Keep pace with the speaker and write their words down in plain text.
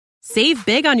Save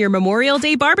big on your Memorial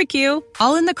Day barbecue,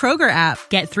 all in the Kroger app.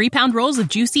 Get 3-pound rolls of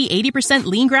juicy 80%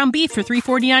 lean ground beef for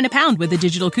 $3.49 a pound with a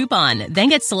digital coupon. Then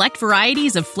get select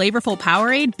varieties of flavorful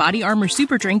Powerade, Body Armor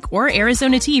Super Drink, or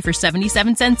Arizona tea for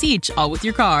 77 cents each, all with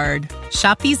your card.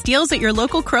 Shop these deals at your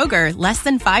local Kroger, less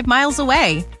than 5 miles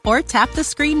away. Or tap the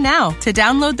screen now to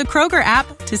download the Kroger app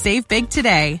to save big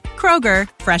today. Kroger,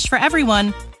 fresh for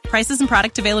everyone. Prices and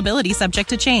product availability subject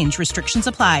to change. Restrictions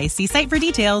apply. See site for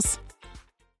details.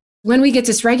 When we get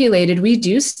dysregulated, we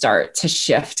do start to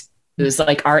shift. It was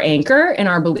like our anchor and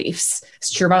our beliefs.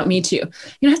 It's true about me too. You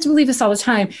don't have to believe this all the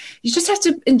time. You just have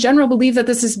to, in general, believe that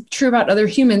this is true about other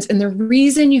humans. And the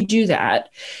reason you do that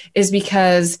is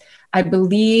because I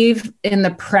believe in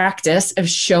the practice of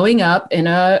showing up in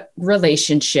a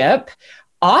relationship,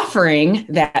 offering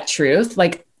that truth,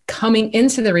 like coming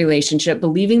into the relationship,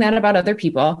 believing that about other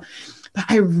people. But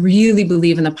I really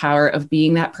believe in the power of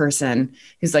being that person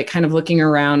who's like kind of looking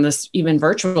around this even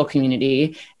virtual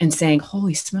community and saying,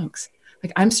 holy smokes,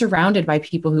 like I'm surrounded by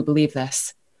people who believe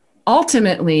this.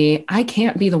 Ultimately, I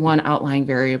can't be the one outlying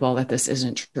variable that this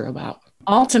isn't true about.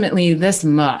 Ultimately, this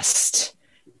must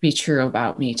be true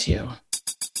about me too.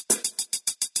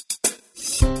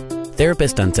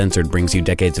 Therapist Uncensored brings you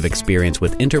decades of experience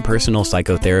with interpersonal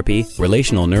psychotherapy,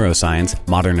 relational neuroscience,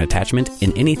 modern attachment,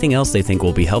 and anything else they think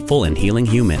will be helpful in healing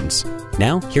humans.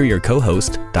 Now, here are your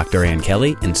co-hosts, Dr. Ann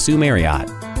Kelly and Sue Marriott.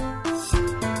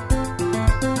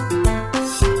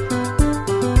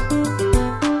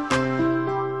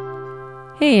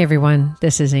 Hey everyone,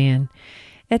 this is Ann.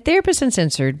 At Therapist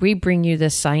Uncensored, we bring you the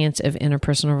science of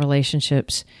interpersonal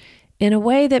relationships in a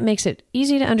way that makes it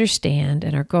easy to understand,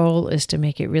 and our goal is to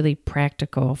make it really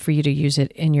practical for you to use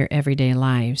it in your everyday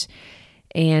lives.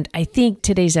 And I think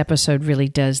today's episode really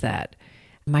does that.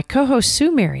 My co-host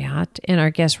Sue Marriott and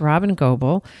our guest Robyn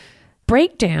Gobbel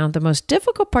break down the most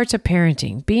difficult parts of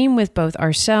parenting, being with both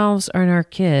ourselves and our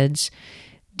kids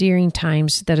during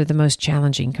times that are the most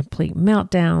challenging: complete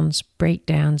meltdowns,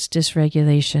 breakdowns,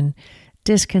 dysregulation,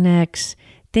 disconnects,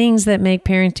 things that make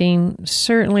parenting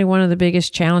certainly one of the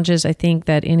biggest challenges I think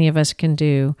that any of us can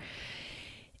do.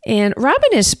 And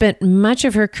Robyn has spent much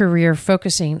of her career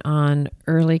focusing on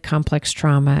early complex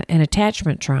trauma and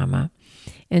attachment trauma.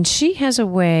 And she has a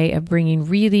way of bringing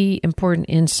really important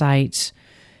insights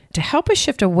to help us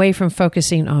shift away from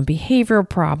focusing on behavioral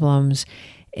problems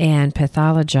and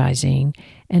pathologizing,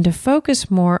 and to focus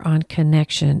more on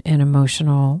connection and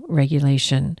emotional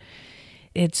regulation.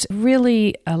 It's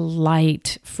really a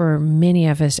light for many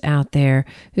of us out there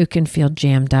who can feel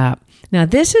jammed up. Now,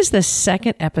 this is the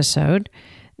second episode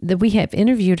that we have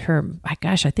interviewed her. My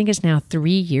gosh, I think it's now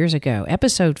 3 years ago,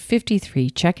 episode 53.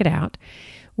 Check it out,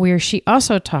 where she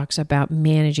also talks about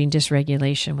managing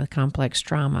dysregulation with complex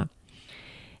trauma.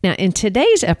 Now, in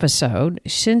today's episode,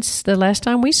 since the last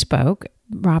time we spoke,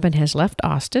 Robyn has left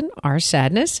Austin, our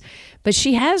sadness, but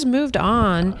she has moved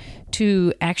on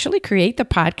to actually create the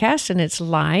podcast, and it's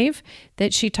live,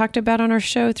 that she talked about on our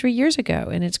show 3 years ago,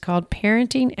 and it's called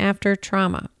Parenting After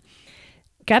Trauma.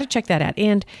 Got to check that out.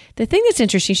 And the thing that's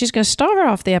interesting, she's going to start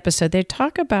off the episode. They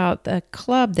talk about the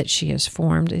club that she has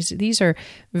formed. These are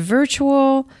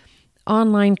virtual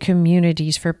online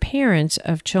communities for parents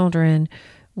of children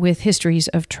with histories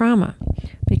of trauma,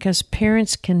 because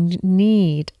parents can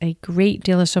need a great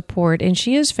deal of support. And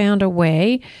she has found a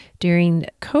way during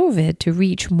COVID to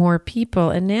reach more people.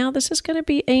 And now this is going to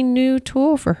be a new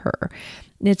tool for her.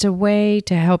 It's a way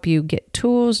to help you get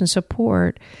tools and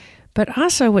support. But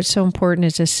also what's so important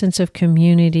is a sense of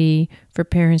community for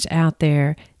parents out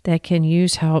there that can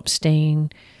use help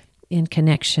staying in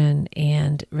connection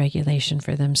and regulation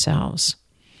for themselves.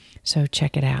 So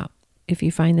check it out. If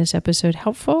you find this episode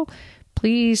helpful,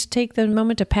 please take the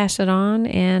moment to pass it on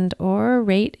and or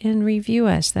rate and review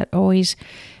us. That always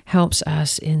helps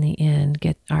us in the end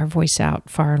get our voice out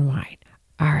far and wide.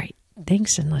 All right,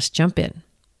 thanks, and let's jump in.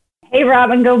 Hey,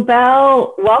 Robyn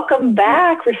Gobbel, welcome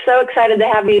back. We're so excited to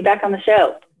have you back on the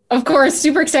show. Of course,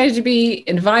 super excited to be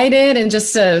invited and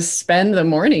just to spend the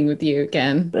morning with you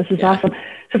again. This is awesome.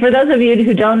 So for those of you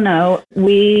who don't know,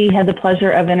 we had the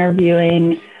pleasure of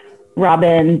interviewing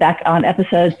Robyn back on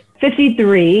episode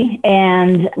 53,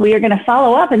 and we are going to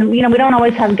follow up. And, we don't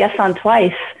always have guests on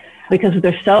twice because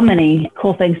there's so many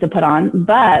cool things to put on,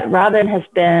 but Robyn has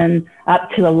been up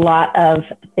to a lot of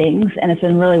things and has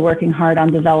been really working hard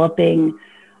on developing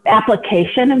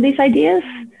application of these ideas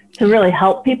to really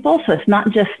help people. So it's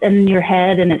not just in your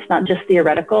head and it's not just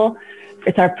theoretical.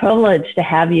 It's our privilege to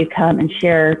have you come and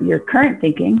share your current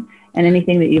thinking and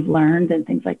anything that you've learned and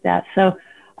things like that. So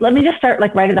let me just start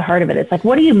right at the heart of it. It's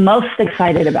what are you most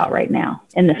excited about right now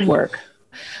in this work?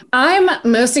 I'm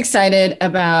most excited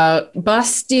about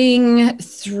busting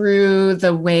through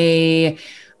the way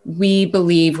we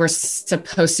believe we're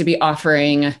supposed to be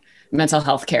offering mental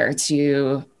health care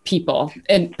to people,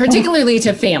 and particularly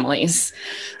to families.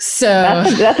 So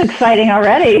that's exciting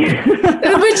already.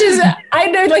 Which is, I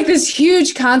know, like this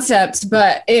huge concept,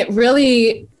 but it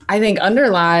really, I think,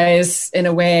 underlies in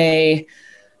a way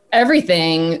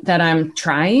everything that I'm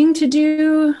trying to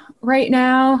do right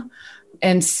now,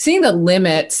 and seeing the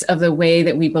limits of the way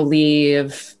that we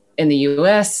believe in the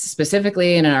US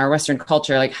specifically and in our Western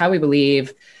culture, like how we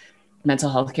believe mental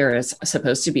health care is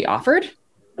supposed to be offered.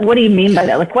 What do you mean by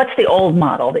that? Like, what's the old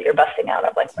model that you're busting out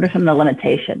of? Like, what are some of the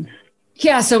limitations?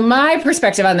 Yeah. So my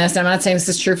perspective on this, I'm not saying this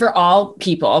is true for all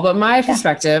people, but my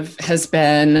perspective has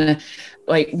been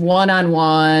like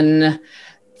one-on-one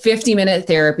 50-minute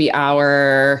therapy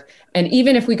hour. And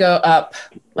even if we go up,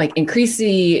 like increase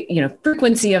the,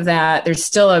 frequency of that, there's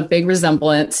still a big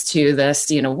resemblance to this,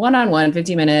 one-on-one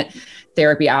 50-minute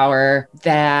therapy hour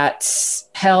that's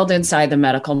held inside the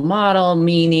medical model,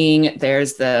 meaning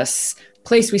there's this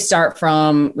place we start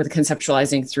from with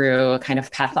conceptualizing through a kind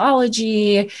of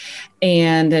pathology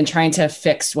and then trying to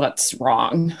fix what's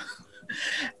wrong.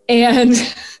 And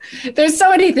there's so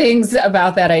many things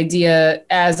about that idea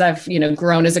as I've,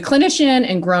 grown as a clinician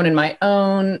and grown in my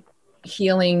own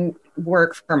healing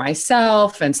work for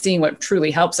myself and seeing what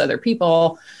truly helps other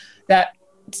people, that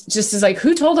just is like,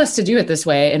 who told us to do it this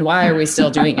way and why are we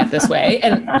still doing it this way?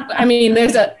 And I mean,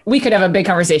 we could have a big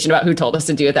conversation about who told us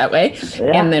to do it that way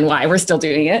and then why we're still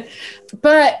doing it.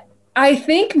 But I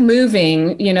think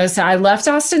moving, so I left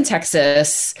Austin,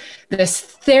 Texas, this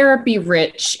therapy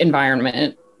rich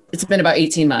environment. It's been about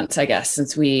 18 months, I guess,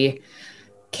 since we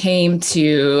came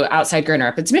to outside Grand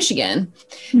Rapids, Michigan.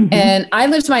 Mm-hmm. And I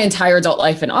lived my entire adult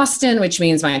life in Austin, which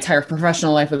means my entire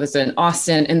professional life was in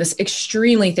Austin in this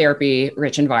extremely therapy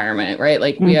rich environment, right?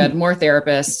 Like we had more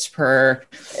therapists per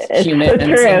human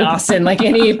in Austin, like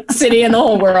any city in the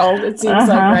whole world, it seems like,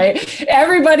 right?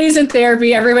 Everybody's in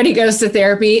therapy. Everybody goes to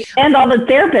therapy. And all the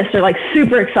therapists are like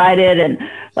super excited and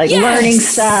like learning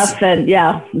stuff. And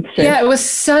it was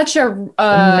such a,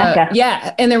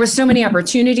 and there was so many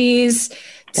opportunities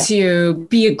to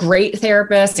be a great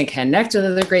therapist and connect with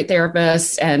other great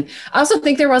therapists. And I also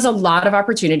think there was a lot of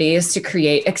opportunities to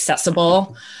create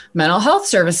accessible mental health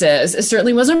services. It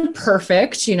certainly wasn't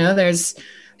perfect. There's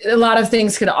a lot of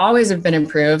things could always have been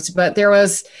improved, but there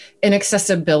was an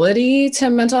accessibility to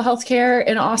mental health care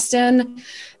in Austin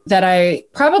that I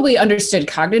probably understood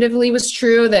cognitively was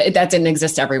true, that didn't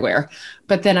exist everywhere.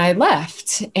 But then I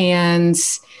left and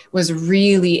was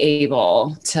really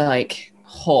able to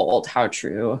hold how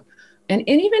true. And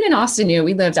even in Austin,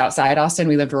 we lived outside Austin,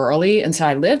 we lived rurally. And so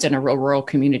I lived in a rural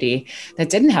community that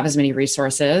didn't have as many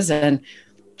resources, and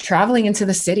traveling into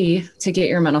the city to get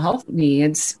your mental health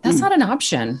needs, that's not an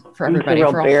option for everybody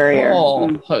for a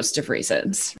whole host of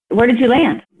reasons. Where did you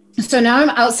land? So now I'm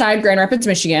outside Grand Rapids,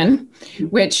 Michigan,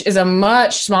 which is a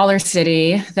much smaller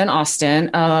city than Austin,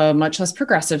 a much less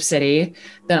progressive city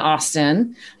than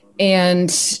Austin.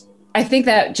 And I think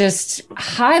that just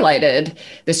highlighted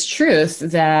this truth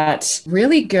that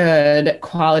really good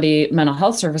quality mental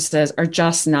health services are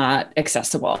just not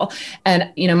accessible.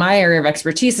 And, my area of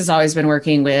expertise has always been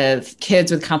working with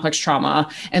kids with complex trauma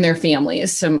and their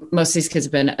families. So most of these kids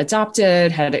have been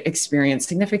adopted, had experienced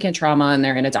significant trauma, and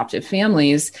they're in adoptive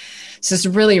families. So it's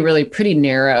really, really pretty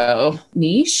narrow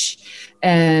niche.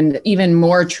 And even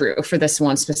more true for this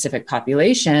one specific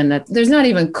population, that there's not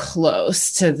even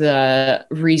close to the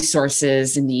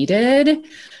resources needed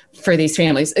for these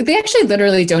families. They actually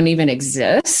literally don't even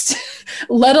exist,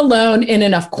 let alone in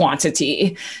enough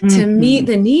quantity to meet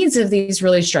the needs of these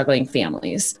really struggling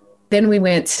families. Then we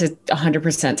went to 100%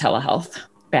 telehealth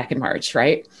back in March,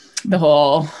 right? The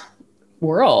whole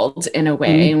world in a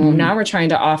way. And now we're trying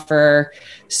to offer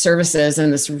services in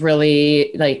this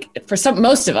really, for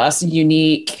most of us,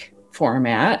 unique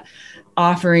format.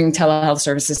 Offering telehealth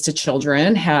services to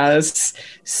children has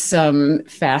some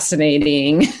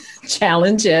fascinating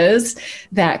challenges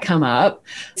that come up.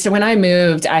 So when I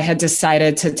moved, I had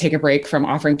decided to take a break from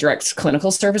offering direct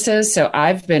clinical services. So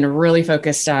I've been really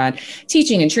focused on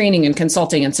teaching and training and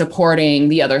consulting and supporting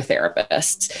the other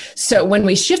therapists. So when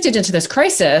we shifted into this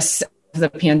crisis, the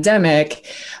pandemic,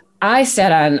 I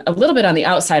sat on a little bit on the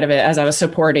outside of it as I was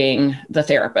supporting the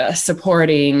therapist,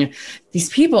 supporting these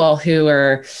people who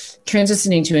are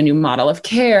transitioning to a new model of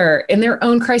care in their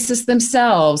own crisis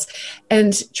themselves,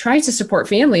 and trying to support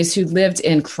families who lived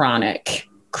in chronic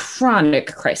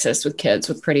crisis with kids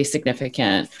with pretty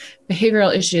significant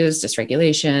behavioral issues,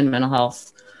 dysregulation, mental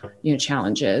health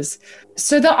challenges.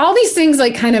 So all these things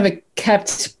like kind of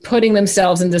kept putting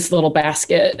themselves in this little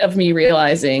basket of me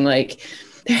realizing like,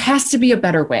 there has to be a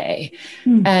better way.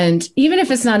 And even if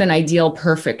it's not an ideal,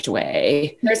 perfect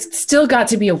way, there's still got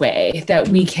to be a way that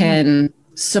we can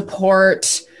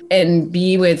support and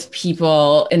be with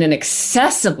people in an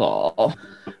accessible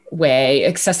way.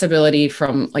 Accessibility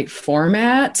from like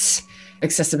format,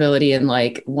 accessibility in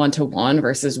like one-to-one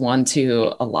versus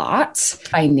one-to-a-lot,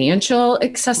 financial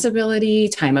accessibility,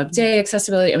 time of day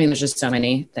accessibility. I mean, there's just so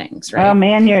many things, right? Oh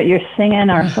man, you're singing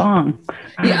our song.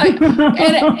 Yeah,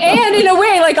 and in a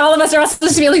way, like all of us are also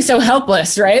feeling so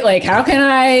helpless, right? Like, how can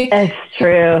I? That's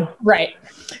true. Right.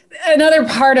 Another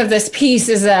part of this piece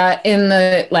is that in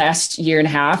the last year and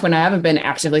a half, when I haven't been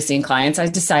actively seeing clients, I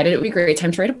decided it would be a great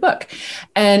time to write a book.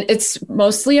 And it's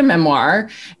mostly a memoir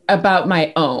about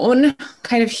my own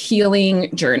kind of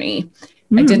healing journey.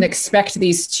 I didn't expect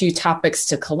these two topics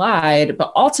to collide,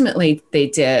 but ultimately they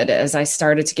did. As I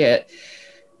started to get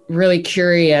really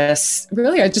curious,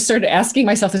 I just started asking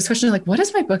myself this question, like, what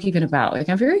is my book even about? Like,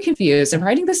 I'm very confused. I'm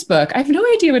writing this book. I have no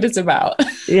idea what it's about.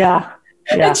 Yeah.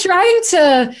 And trying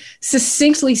to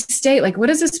succinctly state, like, what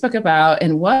is this book about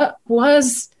and what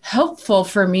was helpful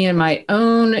for me in my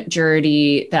own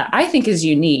journey that I think is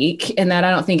unique and that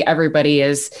I don't think everybody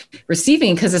is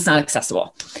receiving because it's not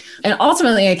accessible. And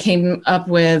ultimately, I came up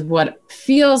with what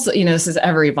feels, this is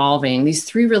ever evolving, these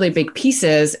three really big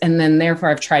pieces. And then therefore,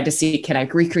 I've tried to see, can I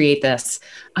recreate this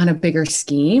on a bigger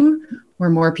scheme where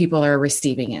more people are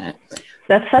receiving it?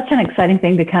 That's such an exciting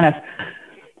thing to kind of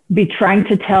be trying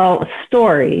to tell a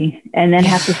story and then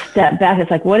have to step back.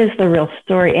 It's like, what is the real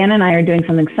story? Anna and I are doing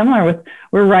something similar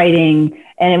we're writing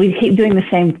and we keep doing the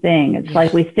same thing. It's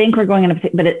like, we think we're going in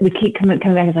but we keep coming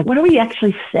back. It's like, what are we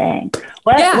actually saying?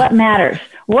 What matters?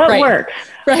 What works?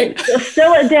 Right.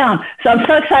 Distill it down. So I'm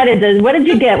so excited. What did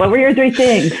you get? What were your three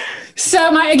things?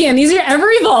 So these are ever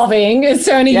evolving. And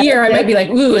so in a year, I might be like,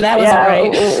 ooh, that was all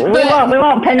right. We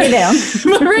won't pen you down.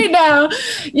 But right now,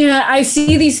 I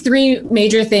see these three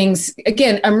major things,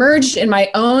 again, emerged in my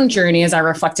own journey as I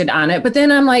reflected on it. But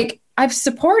then I'm like, I've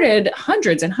supported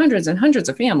hundreds and hundreds and hundreds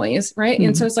of families, right? Mm-hmm.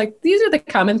 And so it's like, these are the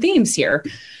common themes here.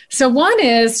 So one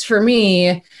is for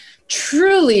me,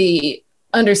 truly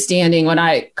understanding what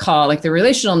I call like the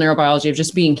relational neurobiology of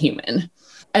just being human.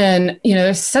 And,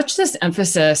 there's such this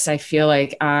emphasis, I feel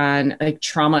like, on like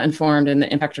trauma informed and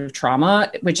the impact of trauma,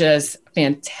 which is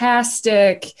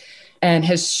fantastic and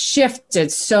has shifted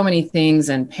so many things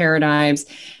and paradigms.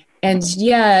 And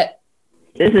yet,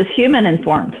 this is human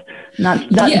informed, not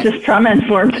just trauma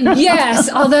informed. Yes.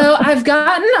 Although I've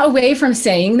gotten away from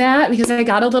saying that because I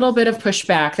got a little bit of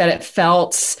pushback that it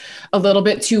felt a little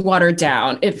bit too watered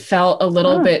down. It felt a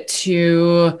little bit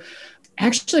too,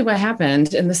 actually what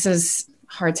happened, and this is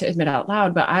hard to admit out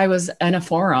loud, but I was in a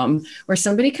forum where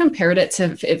somebody compared it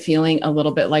to it feeling a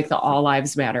little bit like the All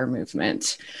Lives Matter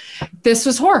movement. This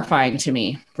was horrifying to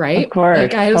me, right? Of course.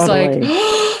 Like I was like,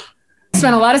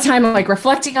 spent a lot of time like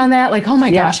reflecting on that, like, oh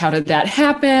my gosh, how did that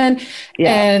happen?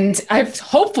 Yeah. And I've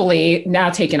hopefully now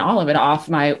taken all of it off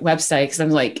my website because I'm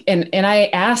like, and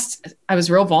I was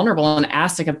real vulnerable and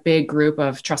asked like a big group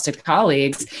of trusted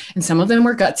colleagues, and some of them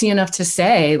were gutsy enough to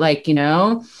say, like,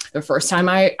 the first time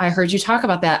I heard you talk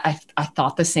about that, I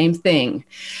thought the same thing.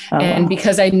 Oh, and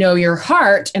because I know your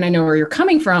heart and I know where you're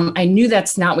coming from, I knew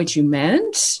that's not what you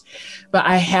meant. But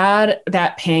I had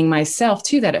that pang myself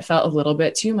too, that it felt a little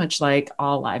bit too much like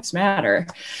All Lives Matter.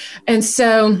 And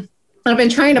so I've been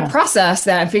trying to process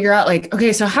that and figure out like,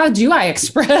 okay, so how do I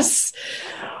express?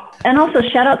 And also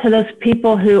shout out to those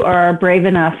people who are brave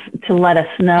enough to let us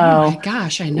know. Oh my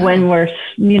gosh, I know. When we're,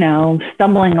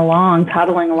 stumbling along,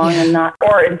 toddling along and not,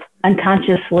 or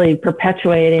unconsciously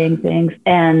perpetuating things,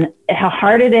 and how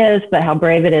hard it is, but how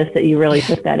brave it is that you really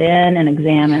took that in and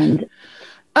examined.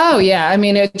 Oh, yeah. I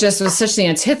mean, it just was such the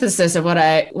antithesis of what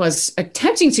I was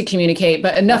attempting to communicate,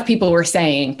 but enough people were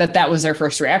saying that was their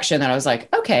first reaction that I was like,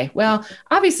 okay, well,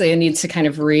 obviously I need to kind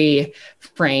of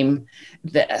reframe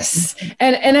this.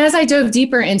 And as I dove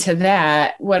deeper into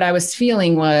that, what I was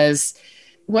feeling was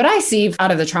what I see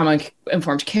out of the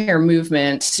trauma-informed care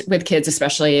movement with kids,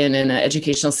 especially in an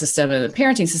educational system and the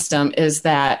parenting system, is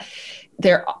that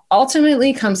there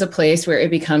ultimately comes a place where it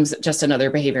becomes just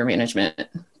another behavior management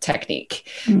technique.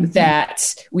 Mm-hmm.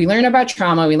 That we learn about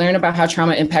trauma, we learn about how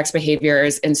trauma impacts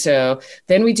behaviors. And so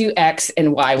then we do X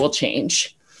and Y will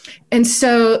change. And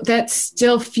so that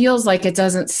still feels like it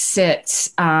doesn't sit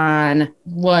on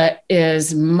what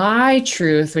is my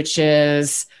truth, which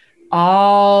is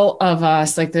all of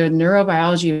us, like the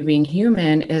neurobiology of being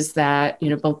human is that,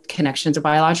 both connections are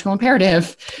biological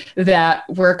imperative, that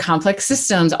we're complex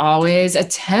systems always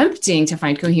attempting to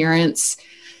find coherence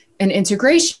and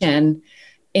integration.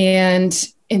 And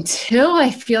until I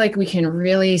feel like we can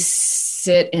really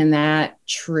sit in that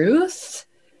truth,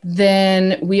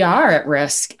 then we are at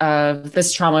risk of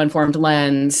this trauma-informed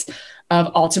lens of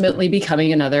ultimately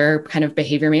becoming another kind of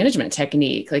behavior management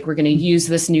technique. Like we're going to use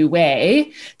this new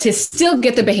way to still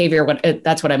get the behavior.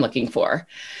 That's what I'm looking for,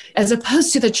 as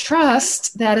opposed to the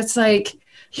trust that it's like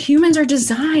humans are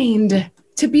designed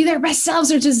to be their best selves.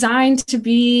 They're designed to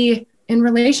be in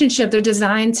relationship. They're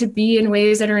designed to be in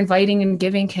ways that are inviting and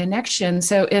giving connection.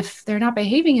 So if they're not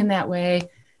behaving in that way,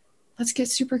 let's get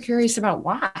super curious about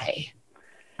why.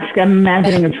 I'm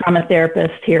imagining a trauma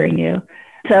therapist hearing you.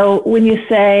 So when you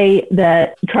say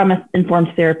that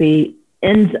trauma-informed therapy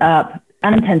ends up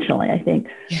unintentionally, I think,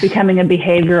 becoming a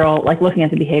behavioral, like looking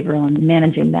at the behavioral and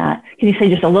managing that, can you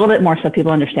say just a little bit more so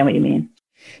people understand what you mean?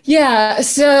 Yeah.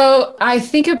 So I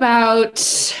think about,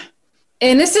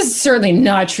 and this is certainly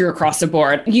not true across the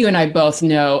board. You and I both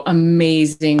know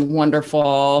amazing,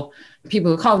 wonderful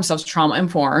people who call themselves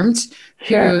trauma-informed,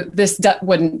 who this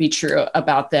wouldn't be true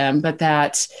about them, but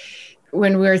that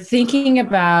when we're thinking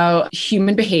about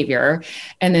human behavior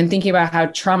and then thinking about how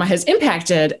trauma has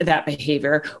impacted that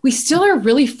behavior, we still are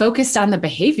really focused on the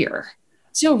behavior,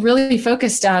 still really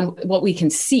focused on what we can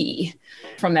see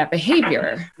from that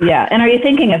behavior. Yeah. And are you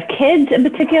thinking of kids in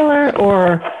particular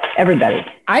or everybody?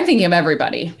 I'm thinking of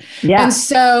everybody. Yeah. And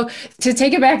so to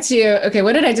take it back to, okay,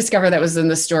 what did I discover that was in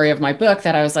the story of my book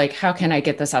that I was like, how can I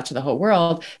get this out to the whole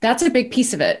world? That's a big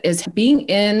piece of it, is being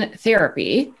in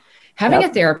therapy, having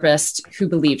a therapist who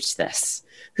believed this,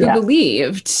 who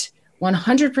believed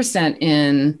 100%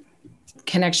 in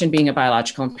connection being a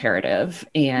biological imperative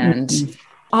and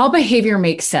all behavior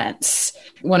makes sense.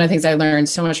 One of the things I learned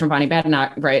so much from Bonnie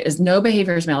Badenoch, right, is no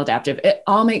behavior is maladaptive. It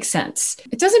all makes sense.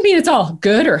 It doesn't mean it's all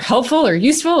good or helpful or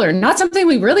useful or not something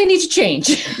we really need to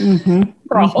change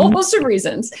for a whole host of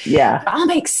reasons. Yeah. It all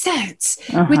makes sense,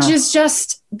 which is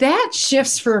just, that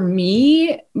shifts for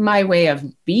me, my way of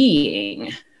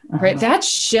being. Right. That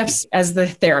shifts as the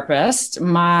therapist,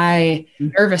 my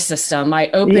nervous system, my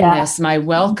openness, my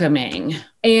welcoming,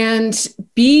 and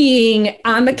being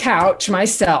on the couch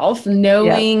myself,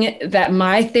 knowing that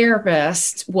my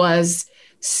therapist was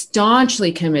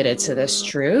staunchly committed to this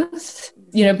truth,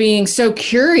 being so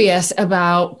curious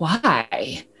about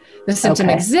why the symptom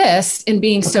exists and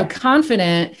being so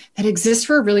confident that it exists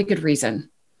for a really good reason.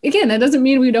 Again, that doesn't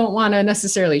mean we don't want to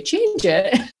necessarily change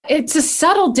it. It's a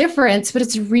subtle difference, but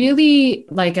it's really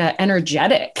like an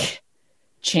energetic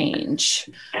change.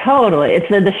 Totally. It's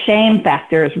the shame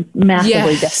factor is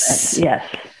massively different. Yes.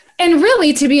 And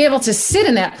really to be able to sit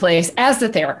in that place as the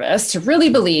therapist, to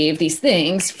really believe these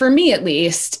things, for me at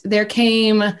least, there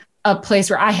came a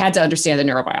place where I had to understand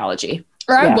the neurobiology,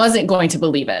 or I wasn't going to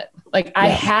believe it. Like I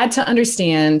had to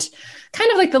understand kind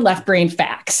of like the left brain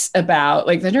facts about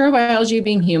like the neurobiology of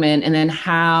being human, and then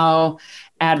how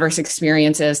adverse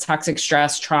experiences, toxic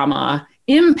stress, trauma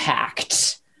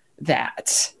impact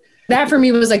that. That for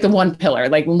me was like the one pillar,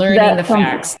 like learning the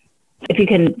facts. If you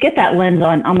can get that lens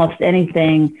on almost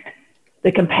anything,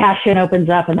 the compassion opens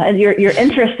up, and your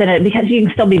interest in it, because you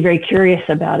can still be very curious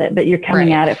about it, but you're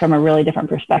coming at it from a really different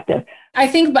perspective. I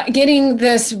think getting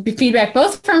this feedback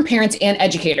both from parents and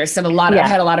educators, so I've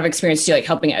had a lot of experience too, like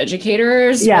helping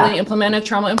educators really implement a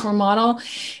trauma-informed model,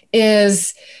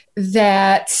 is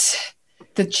that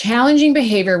the challenging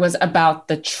behavior was about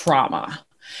the trauma.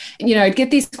 I'd get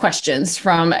these questions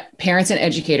from parents and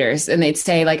educators, and they'd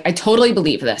say, like, I totally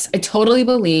believe this. I totally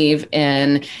believe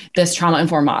in this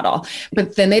trauma-informed model.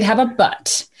 But then they'd have a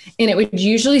but, and it would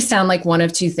usually sound like one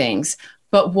of two things.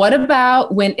 But what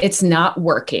about when it's not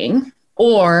working?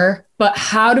 Or, but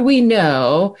how do we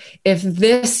know if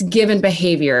this given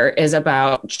behavior is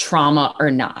about trauma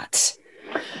or not?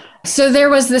 So there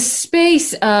was this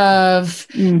space of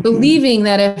believing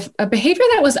that if a behavior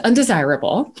that was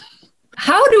undesirable,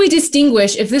 how do we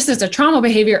distinguish if this is a trauma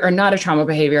behavior or not a trauma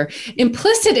behavior?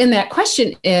 Implicit in that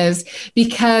question is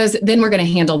because then we're going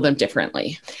to handle them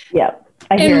differently. Yeah.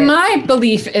 And my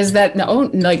belief is that no,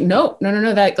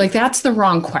 that that's the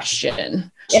wrong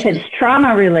question. If it's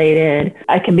trauma related,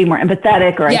 I can be more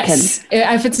empathetic, or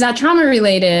if it's not trauma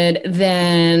related,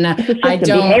 then I don't. It's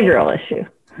a behavioral issue.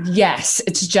 Yes,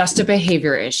 it's just a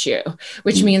behavior issue,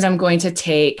 which means I'm going to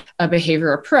take a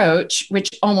behavior approach,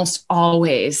 which almost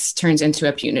always turns into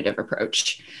a punitive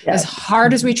approach. Yes. As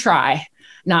hard as we try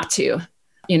not to,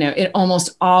 it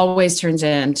almost always turns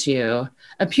into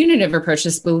a punitive approach,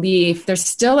 this belief, there's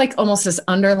still like almost this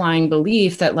underlying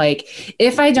belief that like,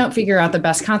 if I don't figure out the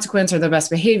best consequence or the best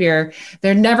behavior,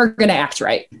 they're never going to act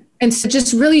right. And so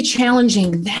just really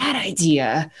challenging that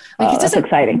idea. Like, it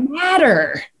doesn't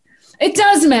matter. It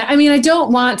does matter. I mean, I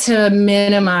don't want to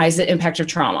minimize the impact of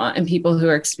trauma and people who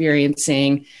are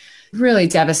experiencing really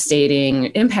devastating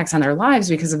impacts on their lives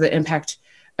because of the impact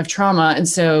of trauma. And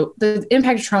so the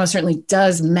impact of trauma certainly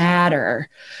does matter,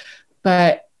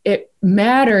 but it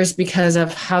matters because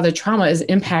of how the trauma is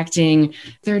impacting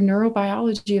their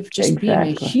neurobiology of just being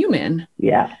a human.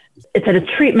 Yeah. It's a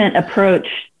treatment approach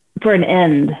for an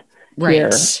end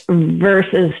here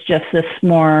versus just this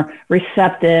more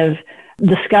receptive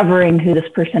discovering who this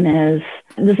person is.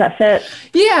 Does that fit?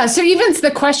 Yeah. So even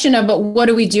the question of, but what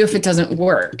do we do if it doesn't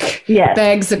work? Yes.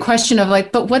 Begs the question of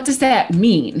like, but what does that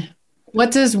mean?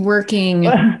 What does working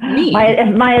mean?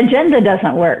 If my agenda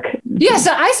doesn't work. Yeah.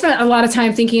 So I spent a lot of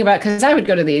time thinking about, because I would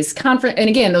go to these conference, and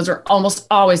again, those were almost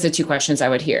always the two questions I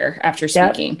would hear after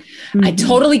speaking. Yep. Mm-hmm. I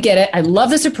totally get it. I love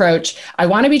this approach. I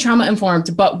want to be trauma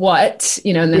informed, but what,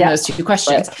 and then those two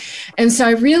questions. Right. And so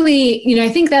I really, I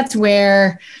think that's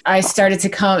where I started to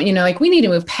come, like we need to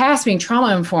move past being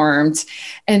trauma informed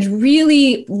and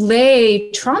really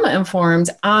lay trauma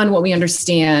informed on what we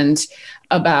understand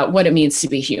about what it means to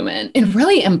be human and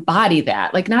really embody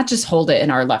that, like not just hold it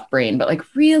in our left brain, but like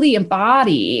really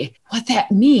embody what that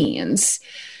means,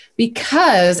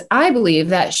 because I believe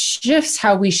that shifts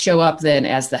how we show up then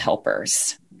as the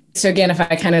helpers. So again, if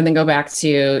I kind of then go back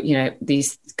to,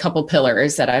 these couple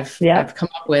pillars that I've come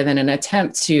up with in an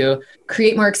attempt to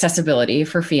create more accessibility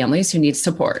for families who need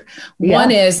support. Yeah.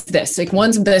 One is this,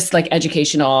 one's this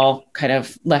educational kind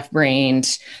of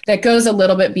left-brained that goes a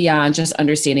little bit beyond just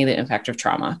understanding the impact of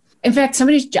trauma. In fact,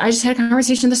 I just had a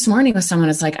conversation this morning with someone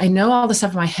who's like, I know all the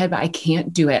stuff in my head, but I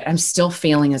can't do it. I'm still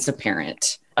failing as a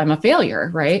parent. I'm a failure,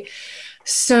 right?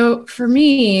 So for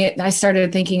me, I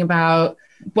started thinking about,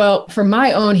 well, for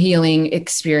my own healing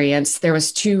experience, there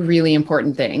was two really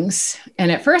important things.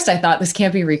 And at first I thought this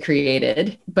can't be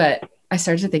recreated, but I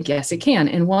started to think, yes, it can.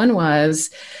 And one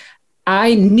was,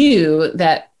 I knew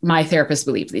that my therapist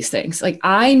believed these things. Like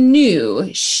I knew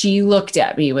she looked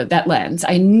at me with that lens.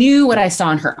 I knew what I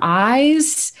saw in her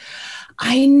eyes.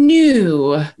 I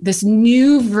knew this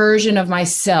new version of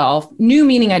myself, new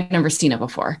meaning I'd never seen it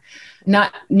before,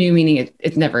 not new meaning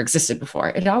it never existed before.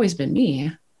 It had always been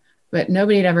me. But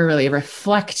nobody had ever really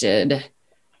reflected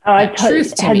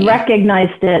truth to me.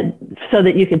 Recognized it so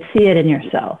that you could see it in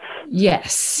yourself.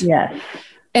 Yes. Yes.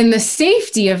 And the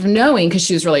safety of knowing, because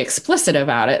she was really explicit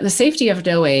about it, the safety of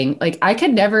knowing, like I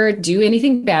could never do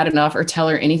anything bad enough or tell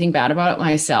her anything bad about it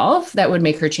myself that would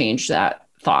make her change that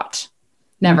thought.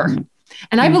 Never. Mm-hmm.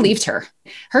 And I believed her.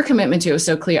 Her commitment to it was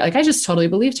so clear. Like I just totally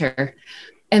believed her.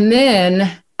 And then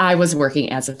I was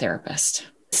working as a therapist.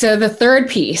 So the third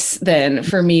piece then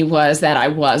for me was that I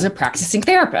was a practicing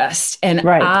therapist, and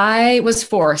I was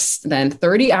forced then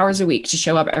 30 hours a week to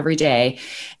show up every day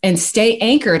and stay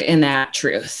anchored in that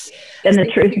truth. And the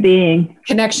truth being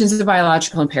connections is a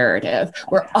biological imperative.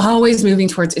 We're always moving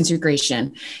towards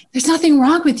integration. There's nothing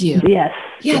wrong with you. Yes.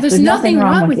 Yeah, there's nothing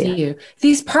wrong with you.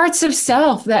 These parts of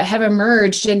self that have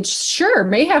emerged and sure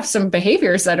may have some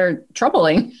behaviors that are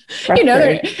troubling. Like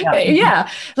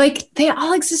they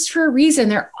all exist for a reason.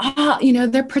 They're all,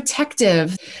 they're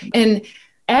protective. And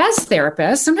as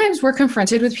therapists, sometimes we're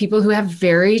confronted with people who have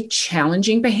very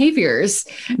challenging behaviors,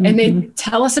 and they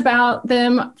tell us about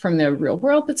them from the real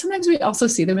world, but sometimes we also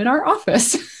see them in our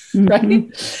office,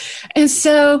 right? And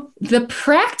so the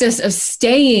practice of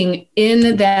staying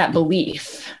in that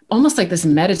belief, almost like this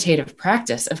meditative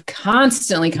practice of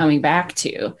constantly coming back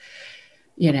to,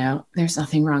 there's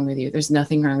nothing wrong with you. There's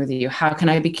nothing wrong with you. How can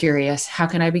I be curious? How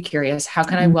can I be curious? How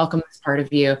can I welcome this part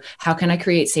of you? How can I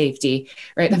create safety?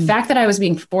 Right. The fact that I was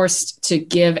being forced to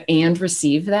give and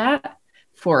receive that,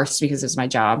 forced because it's my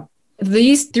job.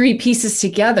 These three pieces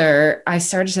together, I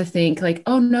started to think like,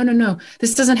 oh, no.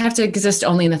 This doesn't have to exist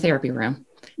only in the therapy room.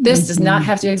 This does not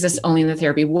have to exist only in the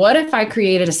therapy. What if I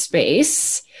created a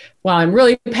space while I'm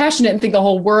really passionate and think the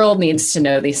whole world needs to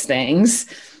know these things?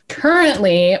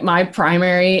 Currently, my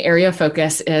primary area of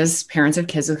focus is parents of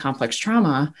kids with complex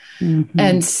trauma.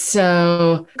 And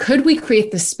so could we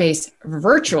create the space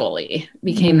virtually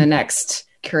became the next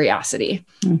curiosity,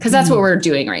 because that's what we're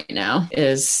doing right now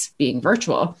is being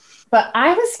virtual. But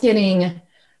I was getting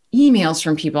emails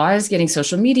from people. I was getting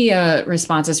social media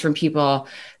responses from people.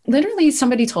 Literally,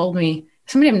 somebody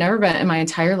I've never met in my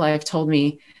entire life told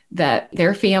me that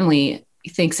their family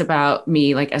thinks about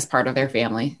me like as part of their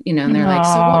family, you know, and they're like,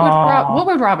 so what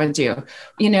would Robyn do?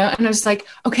 You know, and I was like,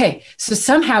 okay, so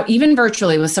somehow even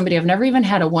virtually with somebody I've never even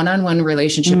had a one-on-one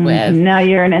relationship with. Now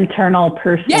you're an internal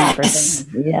person. Yes.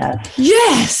 Yes.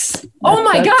 Yes. Oh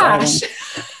my gosh.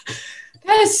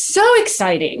 That is so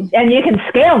exciting. And you can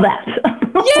scale that.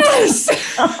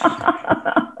 Yes.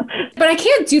 But I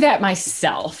can't do that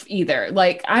myself either.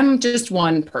 Like I'm just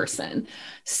one person.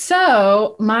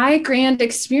 So my grand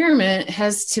experiment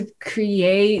has to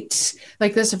create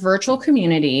like this virtual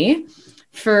community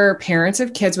for parents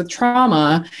of kids with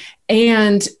trauma.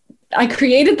 And I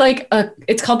created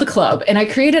it's called the club, and I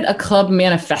created a club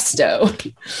manifesto.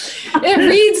 It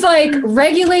reads like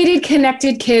regulated,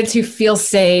 connected kids who feel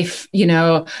safe, you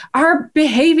know, are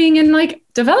behaving in like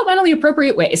developmentally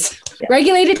appropriate ways. Yeah.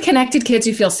 Regulated, connected kids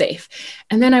who feel safe.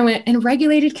 And then I went and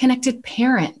regulated, connected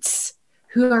parents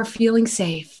who are feeling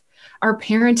safe, are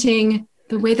parenting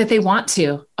the way that they want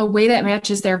to, a way that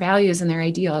matches their values and their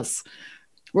ideals.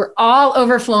 We're all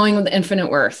overflowing with infinite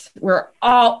worth. We're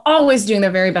all always doing the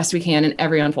very best we can in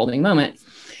every unfolding moment.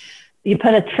 You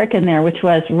put a trick in there, which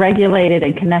was regulated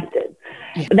and connected.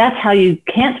 Yeah. That's how you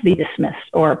can't be dismissed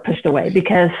or pushed away,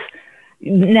 because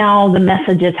now the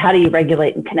message is, how do you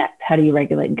regulate and connect? How do you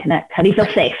regulate and connect? How do you feel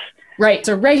safe? Right.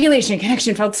 So regulation,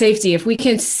 connection, felt safety. If we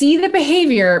can see the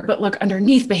behavior, but look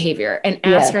underneath behavior and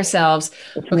ask ourselves,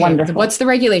 okay, what's the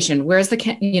regulation? Where's the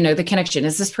connection?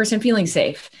 Is this person feeling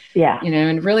safe? Yeah. You know,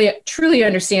 and really, truly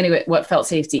understanding what felt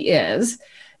safety is,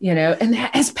 you know, and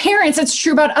that, as parents, it's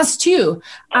true about us too.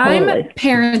 Totally. I'm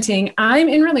parenting. I'm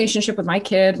in relationship with my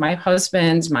kid, my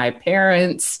husband, my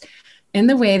parents in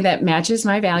the way that matches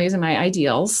my values and my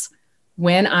ideals.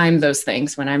 When I'm those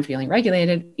things, when I'm feeling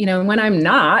regulated, you know, and when I'm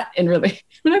not when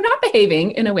I'm not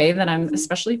behaving in a way that I'm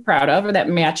especially proud of, or that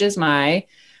matches my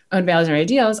own values or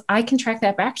ideals, I can track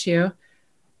that back to,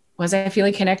 was I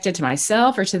feeling connected to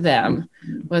myself or to them?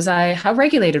 How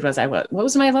regulated was I? What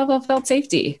was my level of felt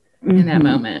safety in that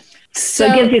moment? So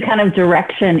it gives you kind of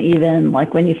direction, even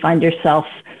like when you find yourself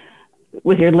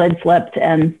with your lid flipped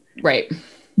and right.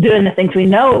 doing the things we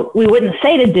know we wouldn't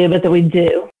say to do, but that we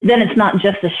do. Then it's not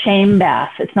just a shame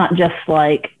bath. It's not just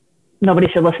like, nobody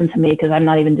should listen to me because I'm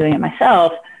not even doing it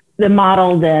myself. The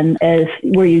model then is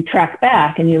where you track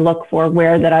back and you look for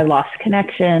where that I lost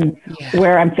connection,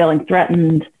 where I'm feeling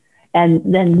threatened, and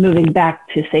then moving back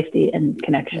to safety and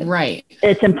connection. Right.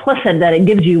 It's implicit that it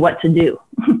gives you what to do.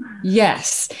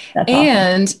 Yes. That's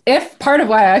and awesome. If part of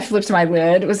why I flipped my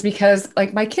lid was because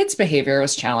like my kid's behavior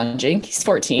was challenging. He's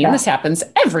 14. Yeah. This happens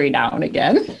every now and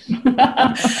again.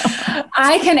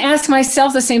 I can ask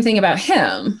myself the same thing about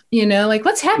him, you know, like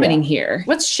what's happening here?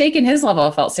 What's shaking his level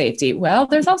of felt safety? Well,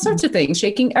 there's all sorts of things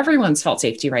shaking everyone's felt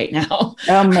safety right now.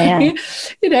 Oh man.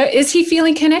 You know, is he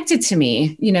feeling connected to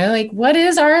me? You know, like what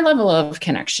is our level of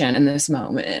connection in this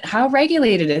moment? How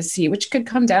regulated is he? Which could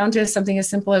come down to something as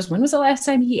simple as, when was the last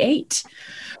time he ate?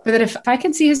 But that if I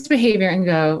can see his behavior and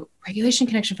go, regulation,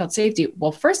 connection, felt safety.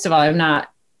 Well, first of all, I'm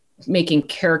not making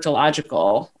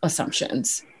characterological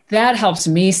assumptions. That helps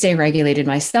me stay regulated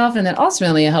myself. And then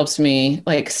ultimately it helps me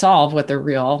like solve what the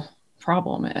real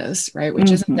problem is, right?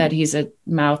 Which isn't that he's a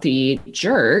mouthy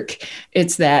jerk.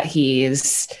 It's that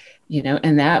he's, you know,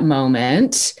 in that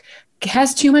moment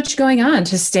has too much going on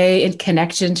to stay in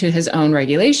connection to his own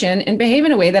regulation and behave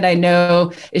in a way that I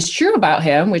know is true about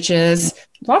him, which is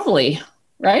lovely,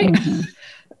 right?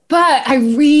 But I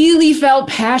really felt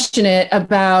passionate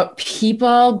about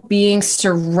people being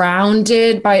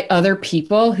surrounded by other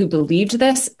people who believed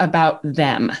this about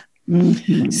them.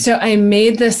 So I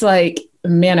made this like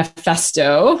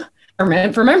manifesto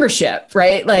for membership,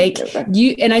 right? Like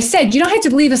and I said, you don't have to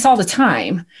believe this all the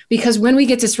time, because when we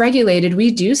get dysregulated,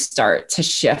 we do start to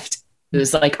shift. It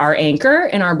was like our anchor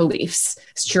and our beliefs.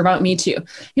 It's true about me too. You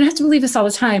don't have to believe this all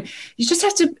the time. You just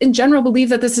have to, in general, believe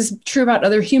that this is true about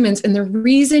other humans. And the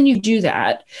reason you do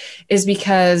that is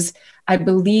because I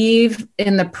believe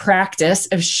in the practice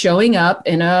of showing up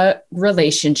in a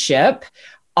relationship,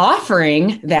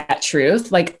 offering that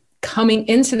truth, like coming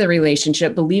into the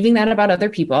relationship, believing that about other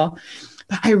people.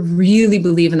 But I really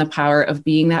believe in the power of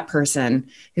being that person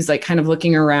who's like kind of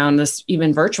looking around this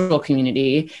even virtual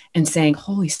community and saying,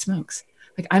 holy smokes,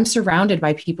 like I'm surrounded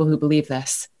by people who believe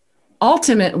this.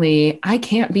 Ultimately, I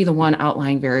can't be the one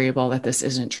outlying variable that this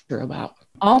isn't true about.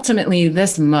 Ultimately,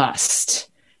 this must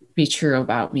be true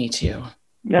about me too.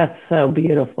 That's so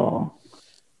beautiful.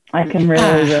 I can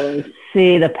really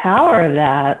see the power of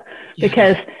that,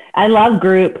 because I love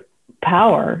group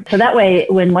power. So that way,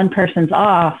 when one person's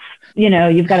off, you know,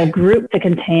 you've got a group to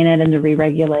contain it and to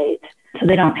re-regulate, so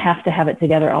they don't have to have it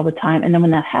together all the time. And then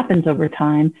when that happens over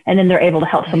time, and then they're able to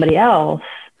help somebody else,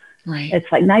 Right.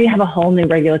 It's like now you have a whole new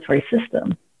regulatory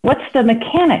system. What's the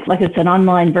mechanic? Like it's an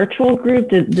online virtual group?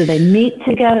 Do they meet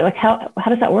together? Like how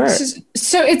does that work?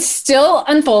 So it's still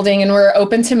unfolding and we're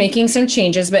open to making some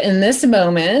changes. But in this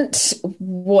moment,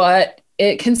 what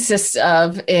it consists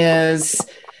of is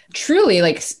truly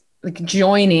like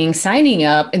joining, signing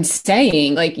up and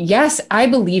saying like, yes, I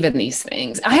believe in these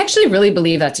things. I actually really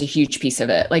believe that's a huge piece of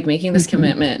it. Like making this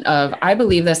commitment of, I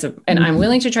believe this and I'm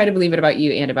willing to try to believe it about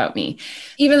you and about me.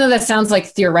 Even though that sounds like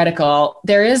theoretical,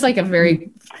 there is like a very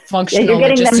functional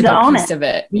logistical piece of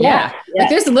it. Yeah. Like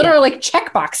there's literal like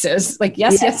check boxes, like,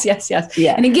 yes.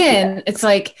 And again, it's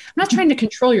like, I'm not trying to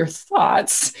control your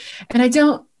thoughts and I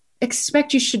don't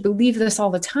expect you should believe this all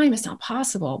the time. It's not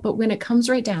possible. But when it comes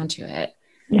right down to it,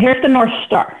 here's the North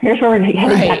Star. Here's where we're heading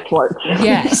back towards.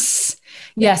 Yes.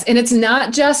 And it's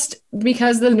not just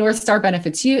because the North Star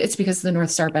benefits you. It's because the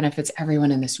North Star benefits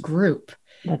everyone in this group.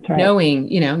 That's right. Knowing,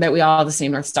 that we all have the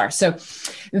same North Star. So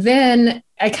then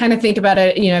I kind of think about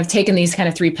it, I've taken these kind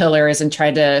of 3 pillars and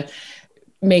tried to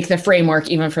make the framework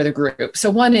even for the group.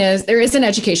 So one is there is an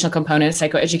educational component,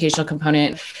 psychoeducational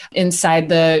component inside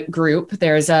the group.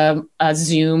 There's a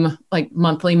Zoom like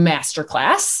monthly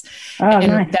masterclass.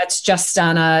 And that's just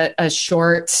on a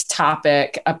short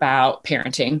topic about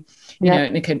parenting.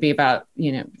 And it could be about,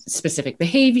 specific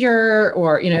behavior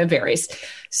or, it varies.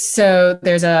 So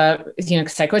there's a,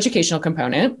 psychoeducational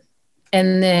component.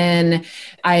 And then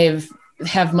I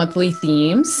have monthly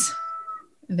themes.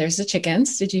 There's the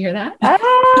chickens. Did you hear that?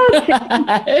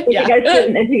 If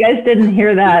you guys didn't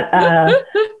hear that,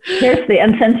 here's the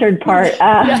uncensored part.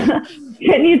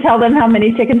 Can you tell them how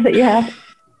many chickens that you have?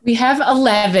 We have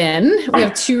 11. We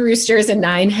have 2 roosters and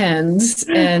 9 hens.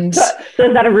 And so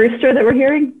is that a rooster that we're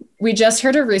hearing? We just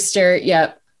heard a rooster.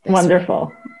 Yep.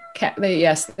 Wonderful.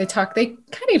 They talk. They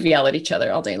kind of yell at each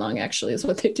other all day long, actually, is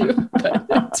what they do. But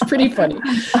it's pretty funny.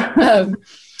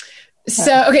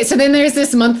 So then there's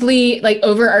this monthly like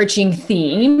overarching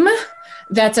theme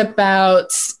that's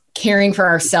about caring for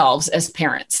ourselves as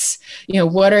parents.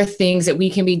 What are things that we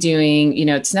can be doing?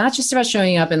 It's not just about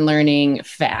showing up and learning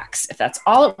facts. If that's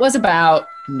all it was about,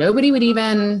 nobody would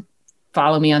even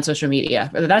follow me on social media.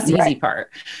 That's the easy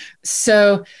part.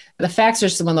 So the facts are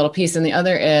just one little piece. And the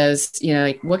other is,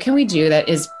 like, what can we do that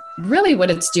is really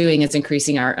what it's doing is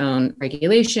increasing our own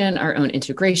regulation, our own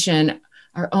integration,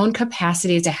 our own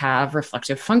capacity to have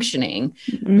reflective functioning,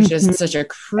 which is such a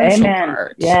crucial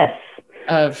part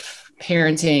of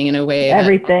parenting in a way that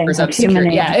everything.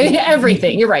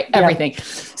 Everything. You're right. Everything.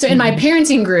 So in my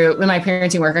parenting group, in my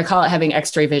parenting work, I call it having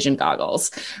X-ray vision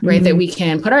goggles, right? That we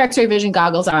can put our X-ray vision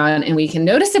goggles on and we can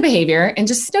notice the behavior and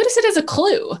just notice it as a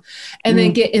clue and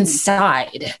then get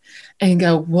inside and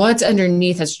go, what's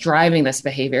underneath that's driving this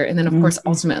behavior? And then of course,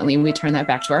 ultimately we turn that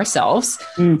back to ourselves.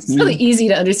 It's really easy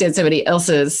to understand somebody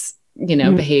else's,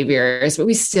 behaviors, but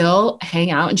we still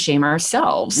hang out and shame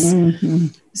ourselves.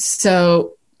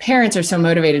 So parents are so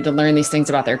motivated to learn these things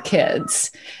about their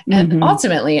kids. And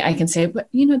ultimately I can say, but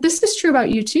this is true about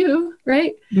you too,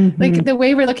 right? Like the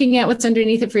way we're looking at what's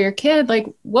underneath it for your kid, like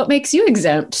what makes you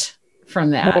exempt from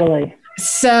that? Totally.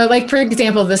 So like, for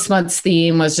example, this month's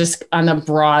theme was just on the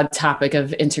broad topic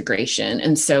of integration.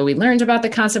 And so we learned about the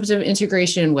concept of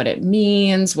integration, what it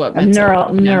means, what neural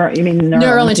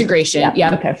integration.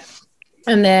 Yeah. Okay.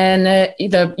 And then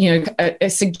a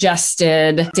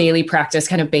suggested daily practice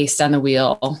kind of based on the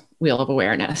wheel of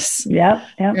awareness. Yep.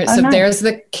 So there's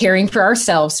the caring for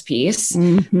ourselves piece.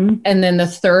 And then the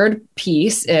third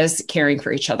piece is caring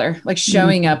for each other, like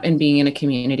showing up and being in a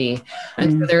community.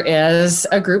 And so there is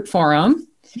a group forum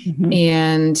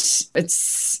and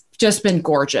it's just been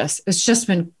gorgeous. It's just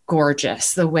been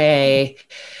gorgeous the way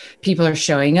people are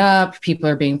showing up, people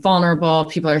are being vulnerable,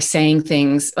 people are saying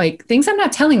things I'm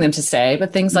not telling them to say,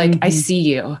 but things like, I see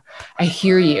you, I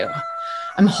hear you,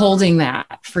 I'm holding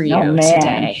that for you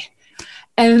today.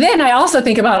 And then I also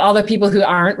think about all the people who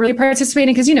aren't really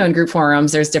participating, because, in group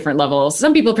forums, there's different levels.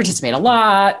 Some people participate a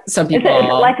lot. Some people... Is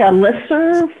it like a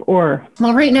listserv or?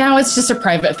 Well, right now it's just a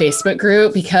private Facebook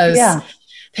group because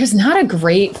there's not a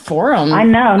great forum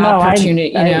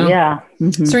opportunity,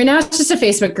 So right now it's just a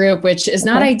Facebook group, which is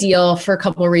not ideal for a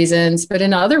couple of reasons, but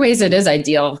in other ways it is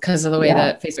ideal because of the way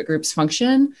that Facebook groups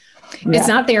function. It's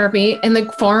not therapy. And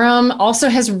the forum also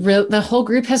has the whole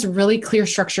group has really clear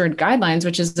structure and guidelines,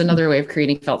 which is another way of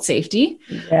creating felt safety.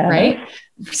 Right.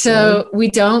 So we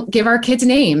don't give our kids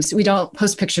names. We don't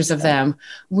post pictures of them.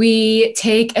 We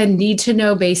take a need to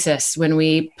know basis when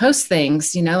we post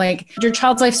things, like your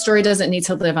child's life story doesn't need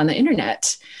to live on the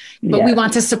internet, but we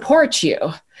want to support you.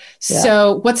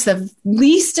 So what's the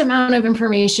least amount of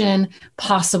information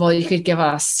possible you could give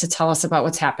us to tell us about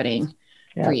what's happening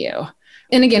for you?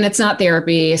 And again, it's not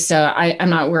therapy, so I'm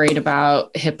not worried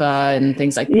about HIPAA and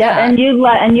things like that. Yeah, and you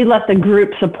let the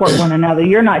group support one another.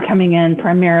 You're not coming in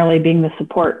primarily being the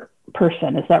support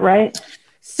person. Is that right?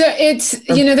 So it's,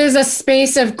 there's a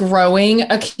space of growing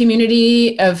a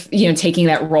community of, taking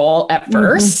that role at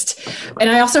first. And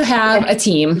I also have a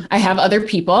team. I have other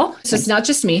people. So it's not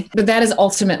just me, but that is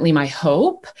ultimately my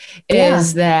hope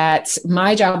is that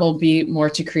my job will be more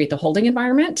to create the holding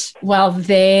environment while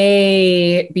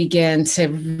they begin to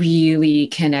really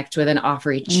connect with and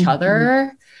offer each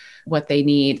other what they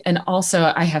need. And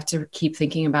also I have to keep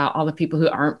thinking about all the people who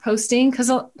aren't posting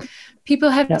because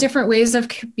people have different ways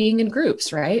of being in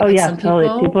groups, right? Oh, yeah,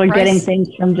 totally. People are getting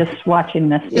things from just watching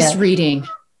this. Just reading.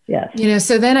 Yes.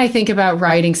 So then I think about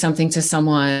writing something to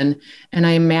someone and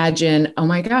I imagine, oh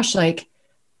my gosh, like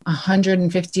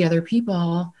 150 other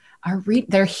people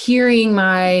they're hearing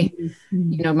my,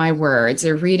 my words,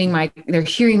 they're hearing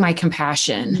my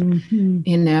compassion,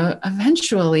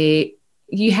 eventually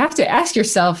you have to ask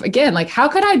yourself again, like, how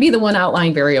could I be the one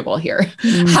outlying variable here?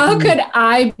 How could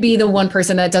I be the one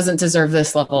person that doesn't deserve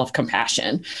this level of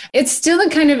compassion? It's still a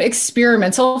kind of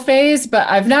experimental phase, but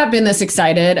I've not been this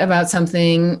excited about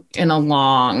something in a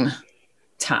long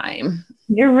time.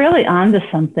 You're really onto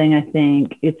something, I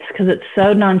think. It's because it's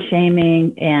so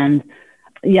non-shaming and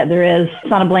it's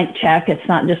not a blank check. It's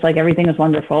not just like everything is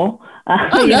wonderful.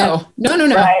 No.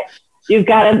 Right? You've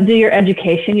got to do your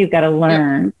education. You've got to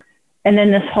learn. Yep. And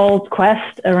then this whole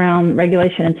quest around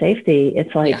regulation and safety,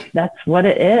 it's like, that's what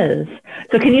it is.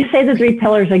 So can you say the 3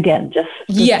 pillars again?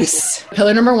 Yes.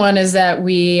 Pillar number 1 is that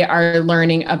we are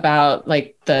learning about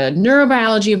like the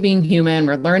neurobiology of being human.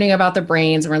 We're learning about the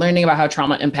brains. And we're learning about how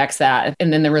trauma impacts that.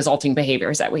 And then the resulting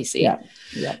behaviors that we see.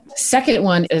 Yeah. Second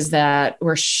one is that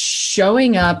we're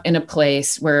showing up in a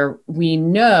place where we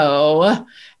know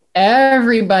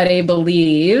everybody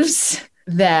believes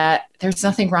that there's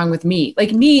nothing wrong with me.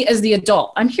 Like me as the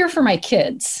adult, I'm here for my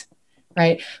kids,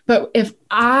 right? But if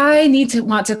I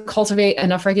want to cultivate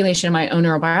enough regulation in my own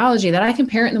neurobiology that I can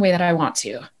parent in the way that I want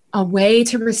to, a way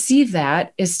to receive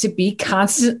that is to be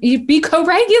be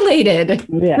co-regulated,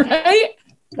 right?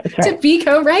 That's right. To be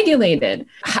co-regulated.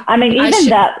 I mean,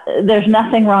 there's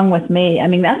nothing wrong with me. I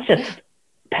mean, that's just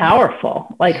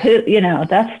powerful. Like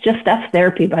that's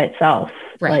therapy by itself.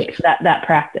 Right. Like that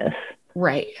practice.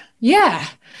 Right. Yeah.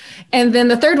 And then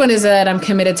the third one is that I'm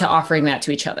committed to offering that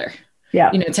to each other. Yeah.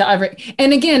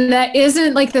 And again, that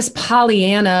isn't like this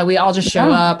Pollyanna, we all just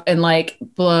show up and like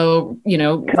blow,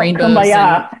 rainbows.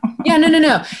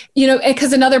 No.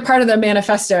 Because another part of the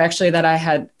manifesto actually that I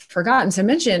had forgotten to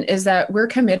mention is that we're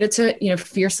committed to,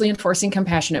 fiercely enforcing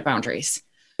compassionate boundaries,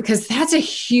 because that's a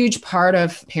huge part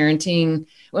of parenting.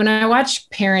 When I watch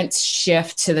parents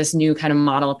shift to this new kind of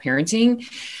model of parenting,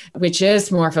 which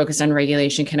is more focused on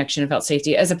regulation, connection, and felt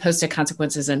safety, as opposed to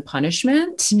consequences and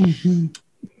punishment,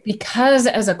 because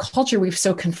as a culture, we've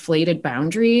so conflated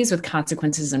boundaries with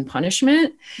consequences and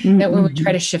punishment that when we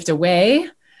try to shift away,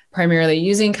 primarily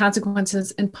using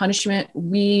consequences and punishment,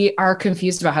 we are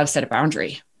confused about how to set a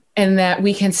boundary, and that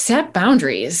we can set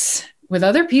boundaries with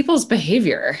other people's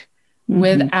behavior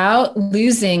without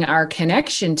losing our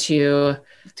connection to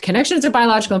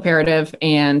biological imperative.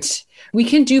 And we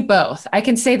can do both. I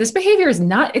can say this behavior is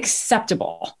not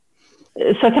acceptable.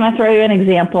 So can I throw you an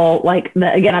example? Like,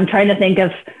 again, I'm trying to think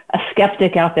of a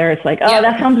skeptic out there. It's like,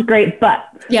 that sounds great, but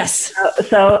yes.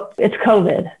 So it's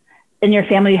COVID. In your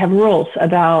family, you have rules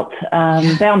about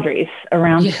boundaries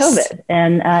around COVID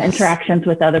and interactions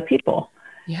with other people.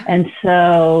 Yeah. And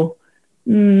so,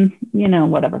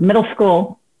 whatever, middle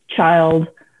school child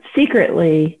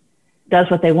secretly does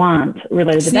what they want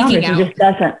related to boundaries and just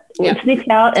doesn't sneaks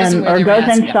out or goes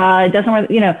inside, doesn't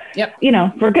wear,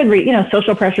 for good reason,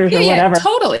 social pressures or whatever.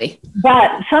 Totally.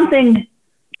 But something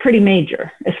pretty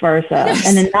major as far as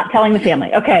and then not telling the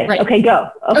family. Okay. Right. Okay, go.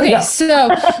 Okay, go. So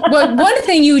one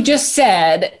thing you just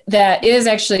said that is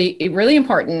actually really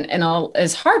important and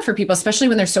is hard for people, especially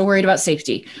when they're so worried about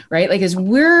safety, right? Like, as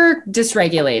we're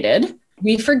dysregulated,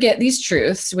 we forget these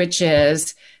truths, which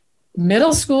is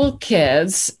middle school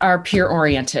kids are peer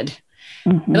oriented.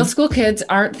 Middle school kids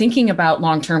aren't thinking about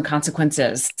long-term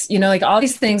consequences, like all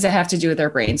these things that have to do with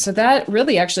their brain. So that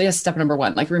really actually is step number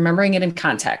 1, like remembering it in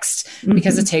context,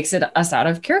 because it takes us out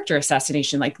of character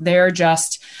assassination. Like, they're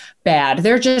just bad.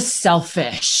 They're just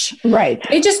selfish. Right.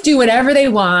 They just do whatever they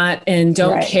want and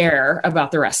don't care about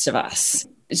the rest of us.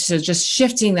 So just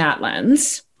shifting that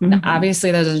lens. Now,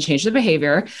 obviously, that doesn't change the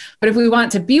behavior, but if we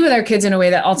want to be with our kids in a way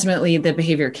that ultimately the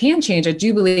behavior can change, I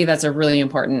do believe that's a really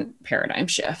important paradigm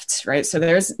shift, right? So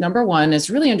there's number 1 is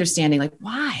really understanding, like,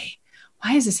 why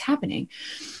is this happening?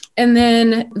 And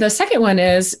then the second one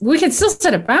is we can still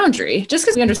set a boundary. Just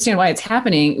because we understand why it's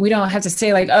happening, we don't have to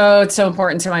say like, oh, it's so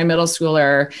important to my middle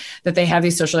schooler that they have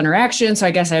these social interactions, so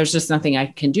I guess there's just nothing I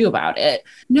can do about it.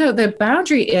 No, the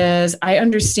boundary is I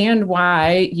understand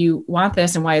why you want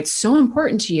this and why it's so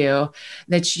important to you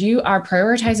that you are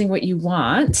prioritizing what you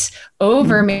want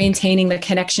over maintaining the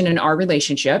connection in our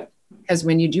relationship. Because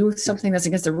when you do something that's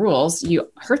against the rules,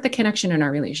 you hurt the connection in our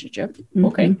relationship.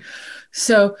 Okay.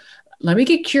 So let me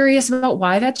get curious about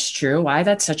why that's true, why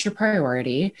that's such a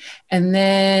priority. And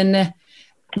then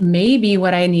maybe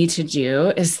what I need to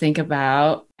do is think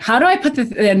about how do I put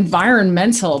the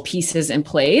environmental pieces in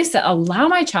place that allow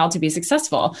my child to be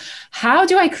successful? How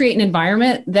do I create an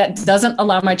environment that doesn't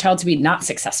allow my child to be not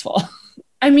successful?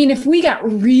 I mean, if we got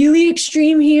really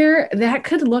extreme here, that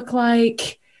could look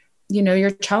like, you know,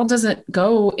 your child doesn't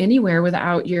go anywhere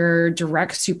without your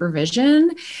direct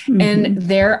supervision. And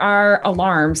there are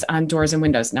alarms on doors and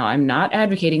windows. Now, I'm not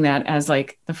advocating that as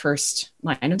like the first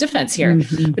line of defense here.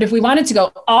 But if we wanted to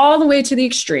go all the way to the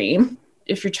extreme,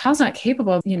 if your child's not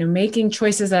capable of, you know, making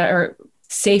choices that are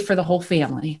safe for the whole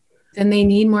family, then they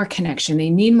need more connection. They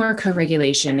need more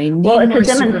co-regulation. They need more it's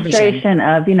a demonstration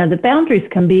of, you know, the boundaries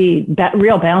can be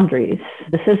real boundaries.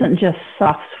 This isn't just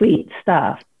soft, sweet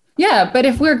stuff. Yeah, but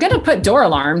if we're going to put door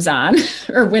alarms on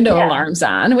or window alarms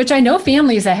on, which I know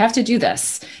families that have to do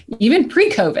this, even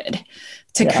pre-COVID,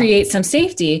 to create some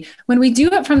safety, when we do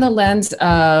it from the lens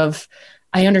of,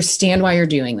 I understand why you're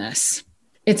doing this.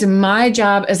 It's my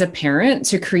job as a parent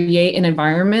to create an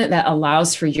environment that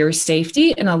allows for your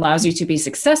safety and allows you to be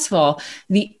successful.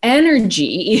 The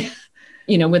energy,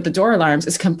 you know, with the door alarms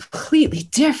is completely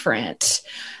different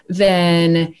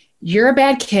than you're a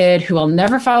bad kid who will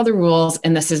never follow the rules,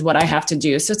 and this is what I have to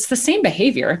do. So it's the same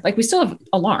behavior. Like we still have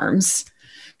alarms,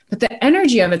 but the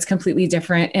energy of it's completely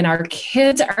different. And our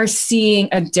kids are seeing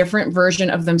a different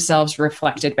version of themselves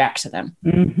reflected back to them.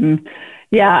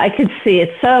 Yeah, I could see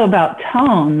it's so about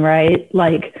tone, right?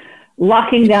 Like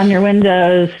locking down your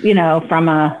windows, you know, from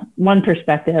one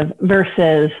perspective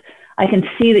versus I can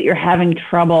see that you're having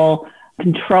trouble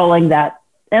controlling that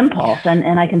impulse.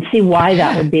 And I can see why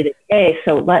that would be the case.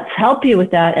 So let's help you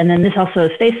with that. And then this also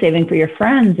is space saving for your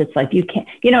friends. It's like, you can't,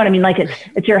 you know what I mean? Like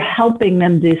it's you're helping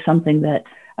them do something that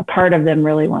a part of them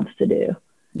really wants to do.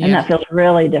 And that feels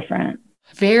really different.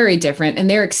 Very different. And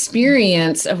their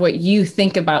experience of what you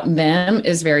think about them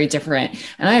is very different.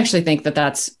 And I actually think that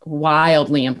that's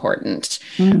wildly important,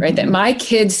 right? That my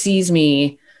kid sees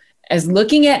me as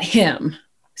looking at him.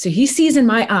 So he sees in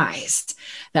my eyes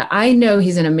that I know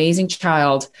he's an amazing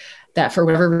child that for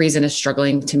whatever reason is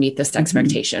struggling to meet this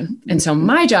expectation. And so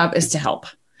my job is to help,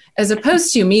 as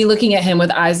opposed to me looking at him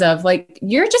with eyes of like,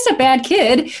 you're just a bad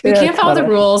kid who can't follow the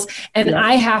rules. And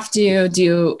I have to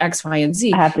do X, Y, and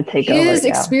Z. I have to take his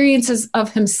experiences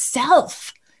of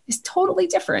himself is totally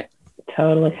different.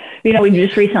 Totally. You know, we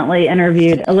just recently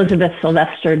interviewed Elizabeth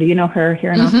Sylvester. Do you know her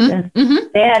here in Austin?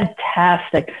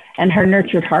 Fantastic. And her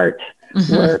nurtured heart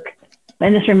work.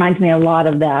 And this reminds me a lot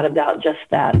of that, about just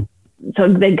that. So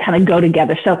they kind of go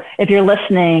together. So if you're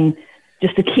listening,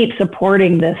 just to keep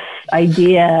supporting this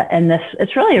idea and this,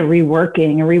 it's really a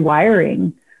reworking, a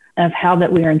rewiring of how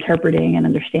that we are interpreting and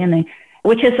understanding,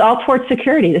 which is all towards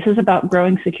security. This is about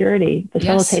growing security,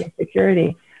 facilitating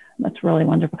security. That's really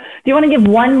wonderful. Do you want to give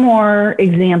one more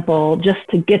example just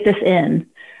to get this in?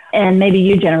 And maybe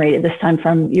you generate it this time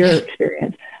from your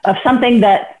experience of something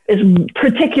that is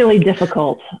particularly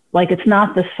difficult, like it's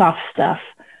not the soft stuff,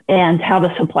 and how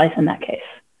this applies in that case.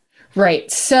 Right.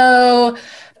 So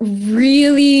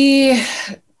really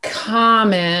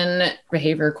common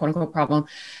behavior, quote unquote, problem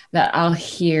that I'll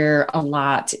hear a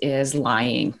lot is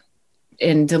lying.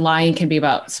 And the lying can be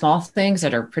about small things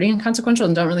that are pretty inconsequential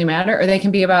and don't really matter. Or they can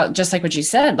be about, just like what you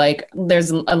said, like there's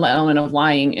an element of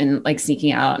lying in like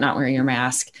sneaking out, not wearing your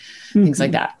mask, things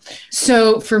like that.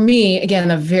 So for me, again,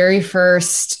 the very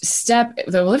first step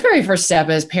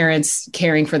is parents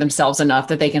caring for themselves enough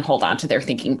that they can hold on to their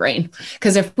thinking brain.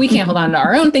 Because if we can't hold on to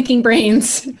our own thinking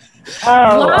brains,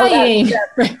 lying.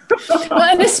 Well,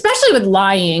 and especially with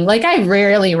lying, like I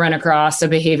rarely run across a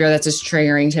behavior that's as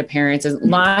triggering to parents as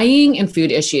lying and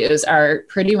food issues are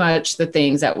pretty much the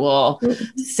things that will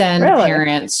send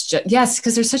parents. Yes,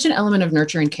 because there's such an element of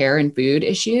nurture and care in food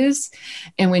issues.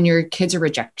 And when your kids are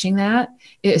rejecting that,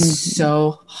 it is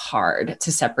so hard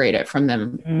to separate it from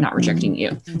them not rejecting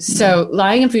you. So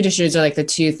lying and food issues are like the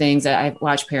two things that I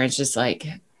watch parents just like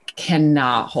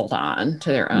cannot hold on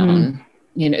to their own.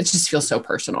 You know, it just feels so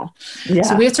personal.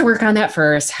 So we have to work on that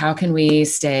first. How can we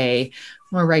stay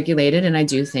more regulated? And I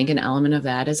do think an element of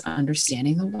that is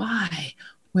understanding the why.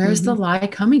 Where is the lie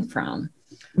coming from?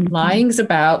 Lying's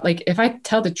about like, if I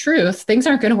tell the truth, things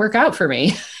aren't going to work out for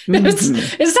me.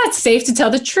 It's not safe to tell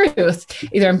the truth.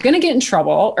 Either I'm going to get in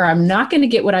trouble or I'm not going to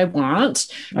get what I want.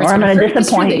 Or I'm going to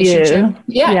disappoint you.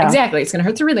 Yeah, exactly. It's going to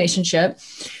hurt the relationship.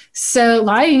 So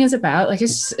lying is about like,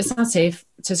 it's not safe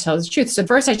to tell the truth. So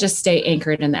first I just stay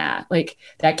anchored in that. Like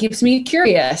that keeps me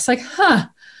curious. Like,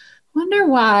 wonder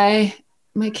why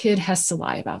my kid has to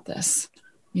lie about this.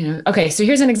 Okay, so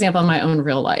here's an example in my own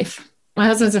real life. My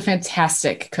husband's a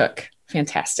fantastic cook,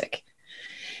 fantastic,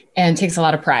 and takes a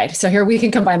lot of pride. So here we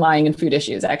can combine lying and food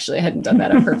issues. Actually, I hadn't done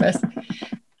that on purpose.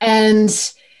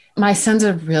 And my son's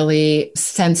a really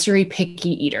sensory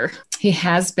picky eater. He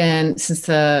has been since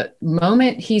the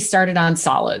moment he started on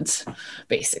solids,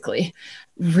 basically,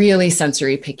 really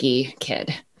sensory picky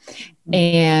kid.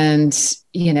 And,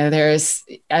 there's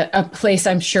a place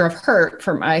I'm sure of hurt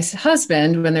for my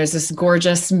husband when there's this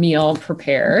gorgeous meal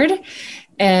prepared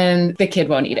and the kid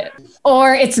won't eat it.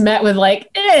 Or it's met with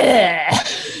like,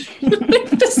 this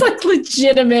like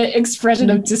legitimate expression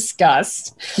of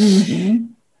disgust.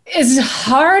 As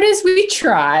hard as we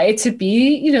try to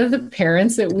be, the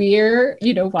parents that we're,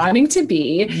 wanting to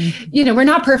be, we're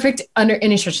not perfect under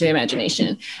any stretch of the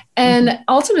imagination. And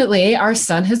ultimately, our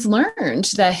son has learned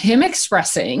that him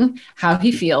expressing how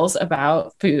he feels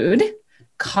about food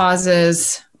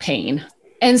causes pain.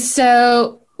 And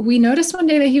so we noticed one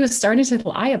day that he was starting to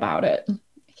lie about it.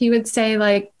 He would say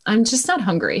like, I'm just not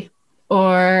hungry.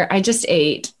 Or I just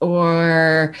ate,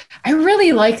 or I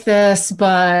really like this,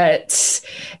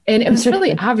 and it was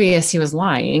really obvious he was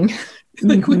lying.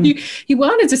 Like what he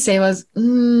wanted to say was,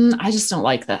 I just don't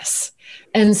like this.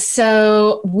 And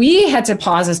so we had to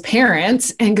pause as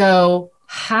parents and go,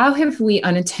 how have we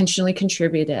unintentionally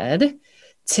contributed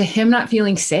to him not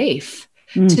feeling safe?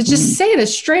 To just say the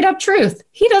straight up truth.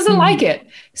 He doesn't like it.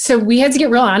 So we had to get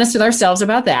real honest with ourselves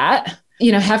about that.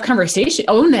 Have conversation,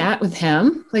 own that with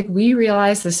him. Like we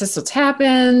realize this is what's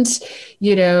happened.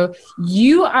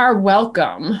 You are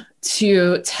welcome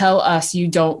to tell us you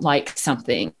don't like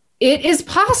something. It is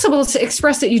possible to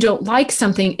express that you don't like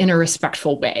something in a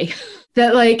respectful way.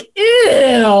 That like,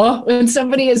 ew, when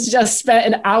somebody has just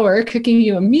spent an hour cooking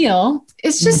you a meal,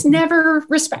 it's just never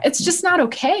respect. It's just not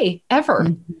okay ever.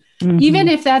 Even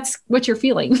if that's what you're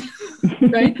feeling,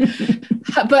 right?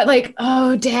 But like,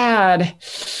 oh, Dad,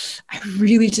 I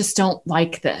really just don't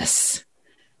like this.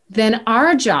 Then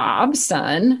our job,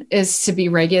 son, is to be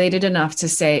regulated enough to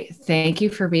say, thank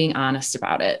you for being honest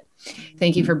about it.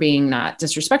 Thank you for being not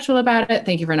disrespectful about it.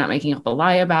 Thank you for not making up a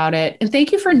lie about it. And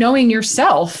thank you for knowing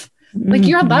yourself. Like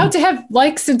you're allowed to have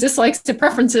likes and dislikes and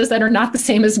preferences that are not the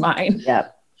same as mine.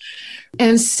 Yep.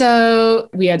 And so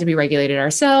we had to be regulated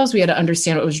ourselves. We had to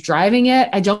understand what was driving it.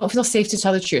 I don't feel safe to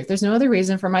tell the truth. There's no other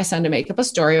reason for my son to make up a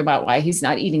story about why he's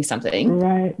not eating something.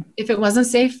 Right. If it wasn't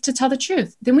safe to tell the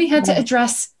truth, then we had to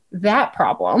address that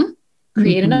problem,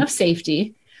 create enough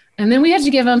safety. And then we had to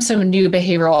give him some new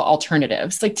behavioral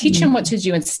alternatives, like teach him what to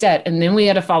do instead. And then we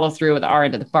had to follow through with our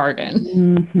end of the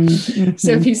bargain.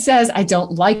 So if he says, I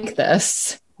don't like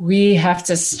this, we have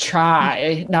to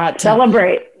try not to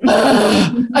celebrate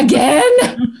again.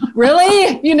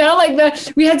 Really?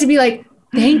 We had to be like,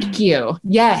 thank you.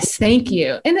 Yes. Thank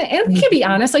you. And we can be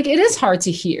honest, like it is hard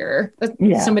to hear that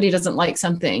somebody doesn't like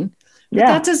something. But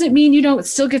that doesn't mean you don't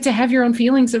still get to have your own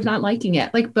feelings of not liking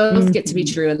it. Like both get to be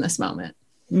true in this moment.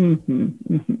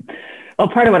 Well,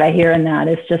 part of what I hear in that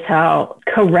is just how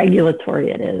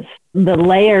co-regulatory it is. The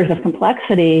layers of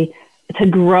complexity to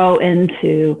grow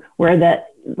into where that,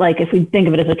 like if we think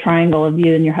of it as a triangle of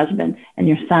you and your husband and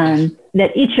your son,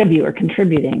 that each of you are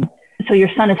contributing. So your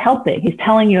son is helping. He's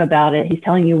telling you about it. He's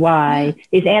telling you why.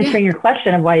 He's answering your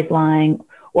question of why he's lying,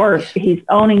 or he's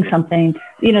owning something.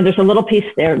 There's a little piece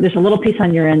there. There's a little piece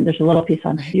on your end. There's a little piece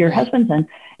on your husband's end.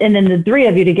 And then the three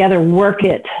of you together work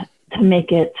it to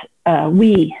make it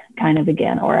we kind of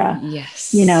again, or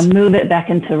move it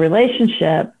back into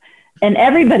relationship. And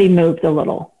everybody moved a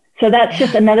little. So that's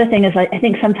just another thing is I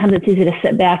think sometimes it's easy to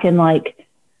sit back and like,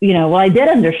 well, I did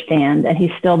understand and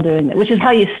he's still doing it, which is how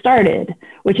you started,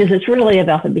 which is it's really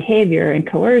about the behavior and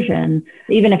coercion.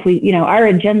 Even if we, our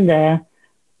agenda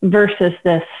versus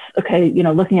this,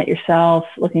 looking at yourself,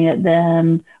 looking at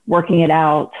them, working it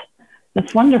out.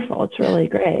 That's wonderful. It's really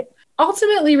great.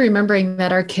 Ultimately remembering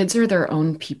that our kids are their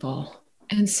own people.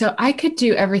 And so I could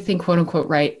do everything quote unquote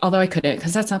right, although I couldn't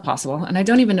because that's not possible. And I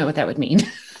don't even know what that would mean.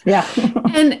 Yeah.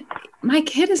 And my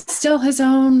kid is still his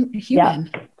own human,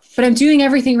 but I'm doing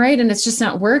everything right and it's just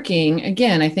not working.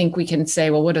 Again, I think we can say,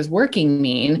 well, what does working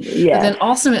mean? But then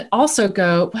also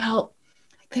go, well,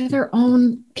 they're their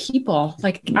own people.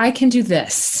 Like I can do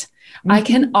this. I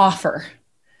can offer.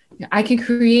 I can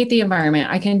create the environment.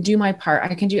 I can do my part.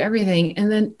 I can do everything.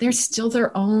 And then they're still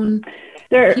their own.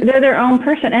 They're their own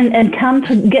person, and come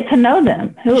to get to know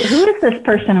them. Who is this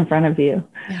person in front of you?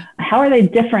 Yeah. How are they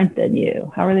different than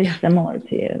you? How are they similar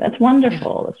to you? That's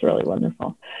wonderful. That's really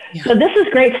wonderful. So this is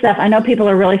great stuff. I know people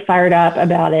are really fired up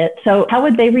about it. So how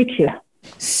would they reach you?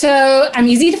 So I'm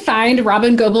easy to find,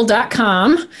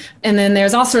 robyngobbel.com. And then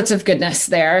there's all sorts of goodness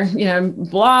there,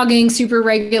 blogging super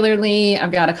regularly.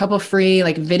 I've got a couple free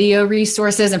video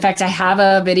resources. In fact, I have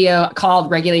a video called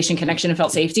Regulation, Connection, and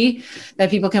Felt Safety that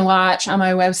people can watch on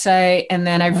my website. And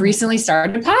then I've recently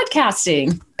started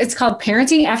podcasting. It's called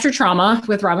Parenting After Trauma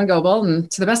with Robyn Gobbel.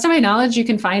 And to the best of my knowledge, you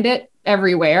can find it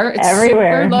everywhere. It's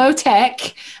super low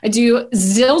tech. I do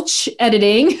zilch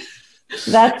editing.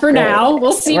 That's for great. now.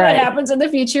 We'll see what happens in the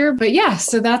future. But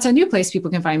so that's a new place people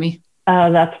can find me.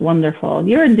 Oh, that's wonderful.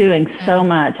 You're doing so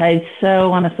much. I so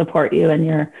want to support you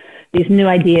and these new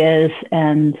ideas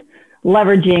and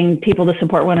leveraging people to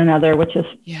support one another, which is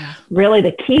really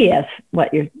the key of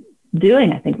what you're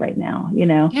doing, I think, right now.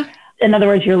 In other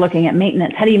words, you're looking at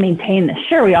maintenance. How do you maintain this?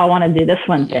 Sure, we all want to do this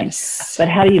one thing, but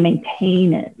how do you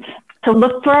maintain it? So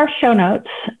look for our show notes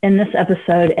in this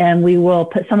episode, and we will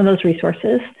put some of those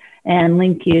resources and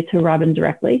link you to Robyn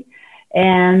directly.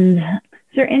 And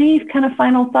is there any kind of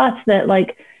final thoughts that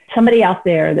somebody out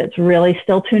there that's really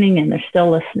still tuning in, they're still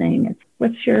listening?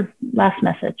 What's your last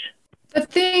message? The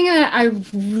thing that I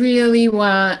really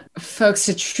want folks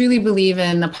to truly believe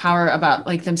in the power about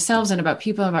themselves and about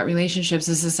people, about relationships,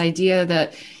 is this idea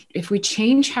that if we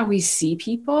change how we see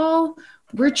people,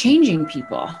 we're changing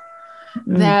people.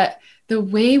 That the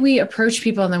way we approach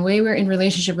people and the way we're in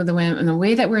relationship with them and the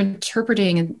way that we're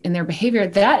interpreting in their behavior,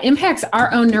 that impacts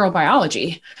our own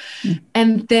neurobiology.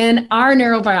 And then our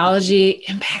neurobiology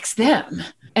impacts them.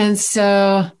 And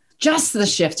so just the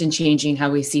shift in changing how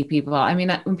we see people. I mean,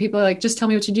 when people are just tell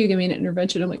me what to do, give me an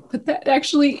intervention. I'm like, but that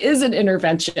actually is an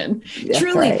intervention. That's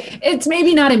truly, right. It's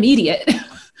maybe not immediate.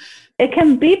 It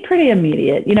can be pretty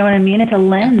immediate. You know what I mean? It's a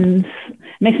lens. It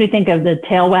makes me think of the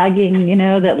tail wagging,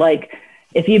 that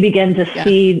if you begin to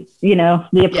see,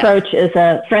 the approach is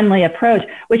a friendly approach,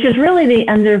 which is really the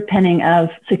underpinning of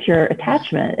secure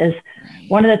attachment, is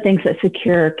one of the things that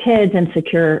secure kids and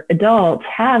secure adults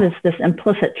have is this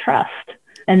implicit trust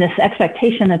and this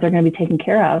expectation that they're going to be taken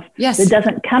care of. Yes. It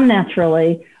doesn't come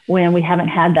naturally when we haven't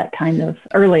had that kind of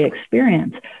early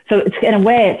experience. So it's, in a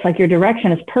way, it's like your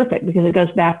direction is perfect because it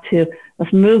goes back to,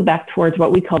 let's move back towards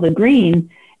what we call the green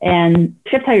and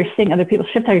shift how you're seeing other people,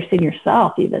 shift how you're seeing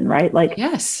yourself even, right?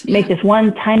 Make this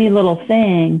one tiny little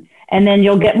thing, and then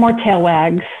you'll get more tail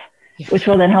wags, which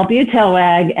will then help you tail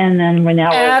wag. And then we're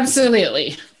now.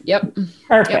 Absolutely. Yep.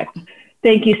 Perfect. Yep.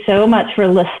 Thank you so much for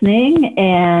listening.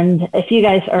 And if you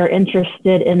guys are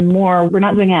interested in more, we're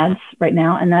not doing ads right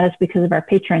now, and that is because of our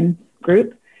Patreon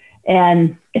group.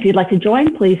 And if you'd like to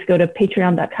join, please go to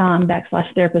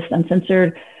patreon.com/therapist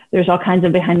uncensored. There's all kinds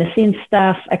of behind the scenes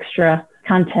stuff, extra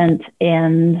content,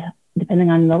 and depending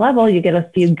on the level, you get a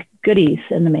few goodies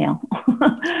in the mail.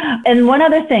 And one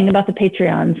other thing about the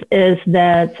Patreons is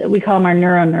that we call them our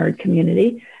neuro nerd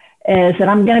community, is that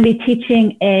I'm going to be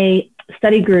teaching a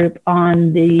study group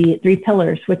on the 3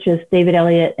 pillars, which is David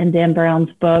Elliott and Dan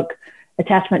Brown's book,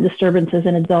 Attachment Disturbances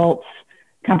in Adults,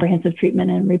 Comprehensive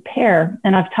Treatment and Repair.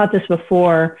 And I've taught this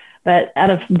before, but out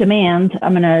of demand,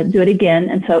 I'm going to do it again.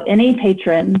 And so any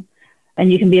patron,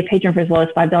 and you can be a patron for as low as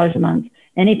 $5 a month,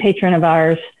 any patron of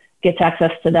ours gets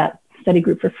access to that study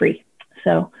group for free.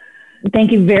 So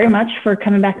thank you very much for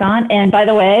coming back on. And by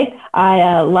the way,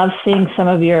 I love seeing some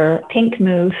of your pink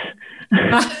moves.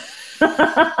 I'm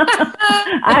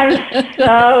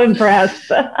so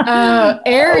impressed.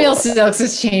 Aerial silks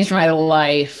has changed my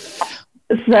life.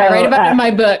 So, I write about it in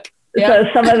my book. Yep. So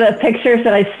some of the pictures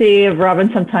that I see of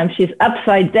Robyn, sometimes she's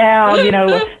upside down,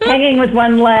 hanging with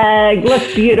one leg,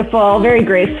 looks beautiful, very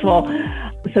graceful.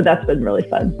 So that's been really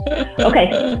fun.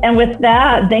 Okay. And with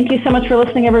that, thank you so much for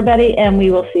listening, everybody. And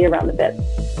we will see you around the bit.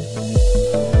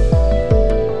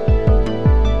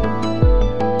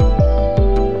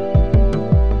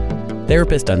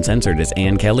 Therapist Uncensored is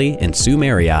Ann Kelly and Sue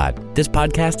Marriott. This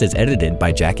podcast is edited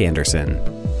by Jack Anderson.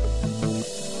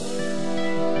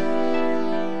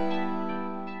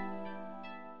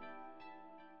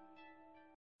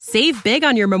 Save big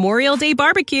on your Memorial Day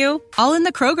barbecue, all in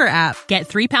the Kroger app. Get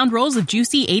 3-pound rolls of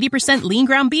juicy 80% lean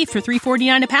ground beef for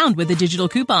 $3.49 a pound with a digital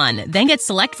coupon. Then get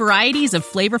select varieties of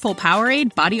flavorful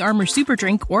Powerade, Body Armor Super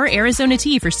Drink, or Arizona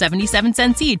tea for 77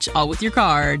 cents each, all with your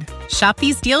card. Shop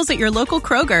these deals at your local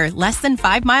Kroger, less than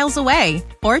 5 miles away.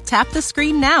 Or tap the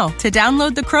screen now to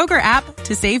download the Kroger app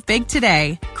to save big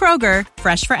today. Kroger,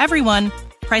 fresh for everyone.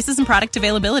 Prices and product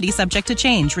availability subject to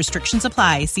change. Restrictions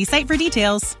apply. See site for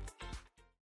details.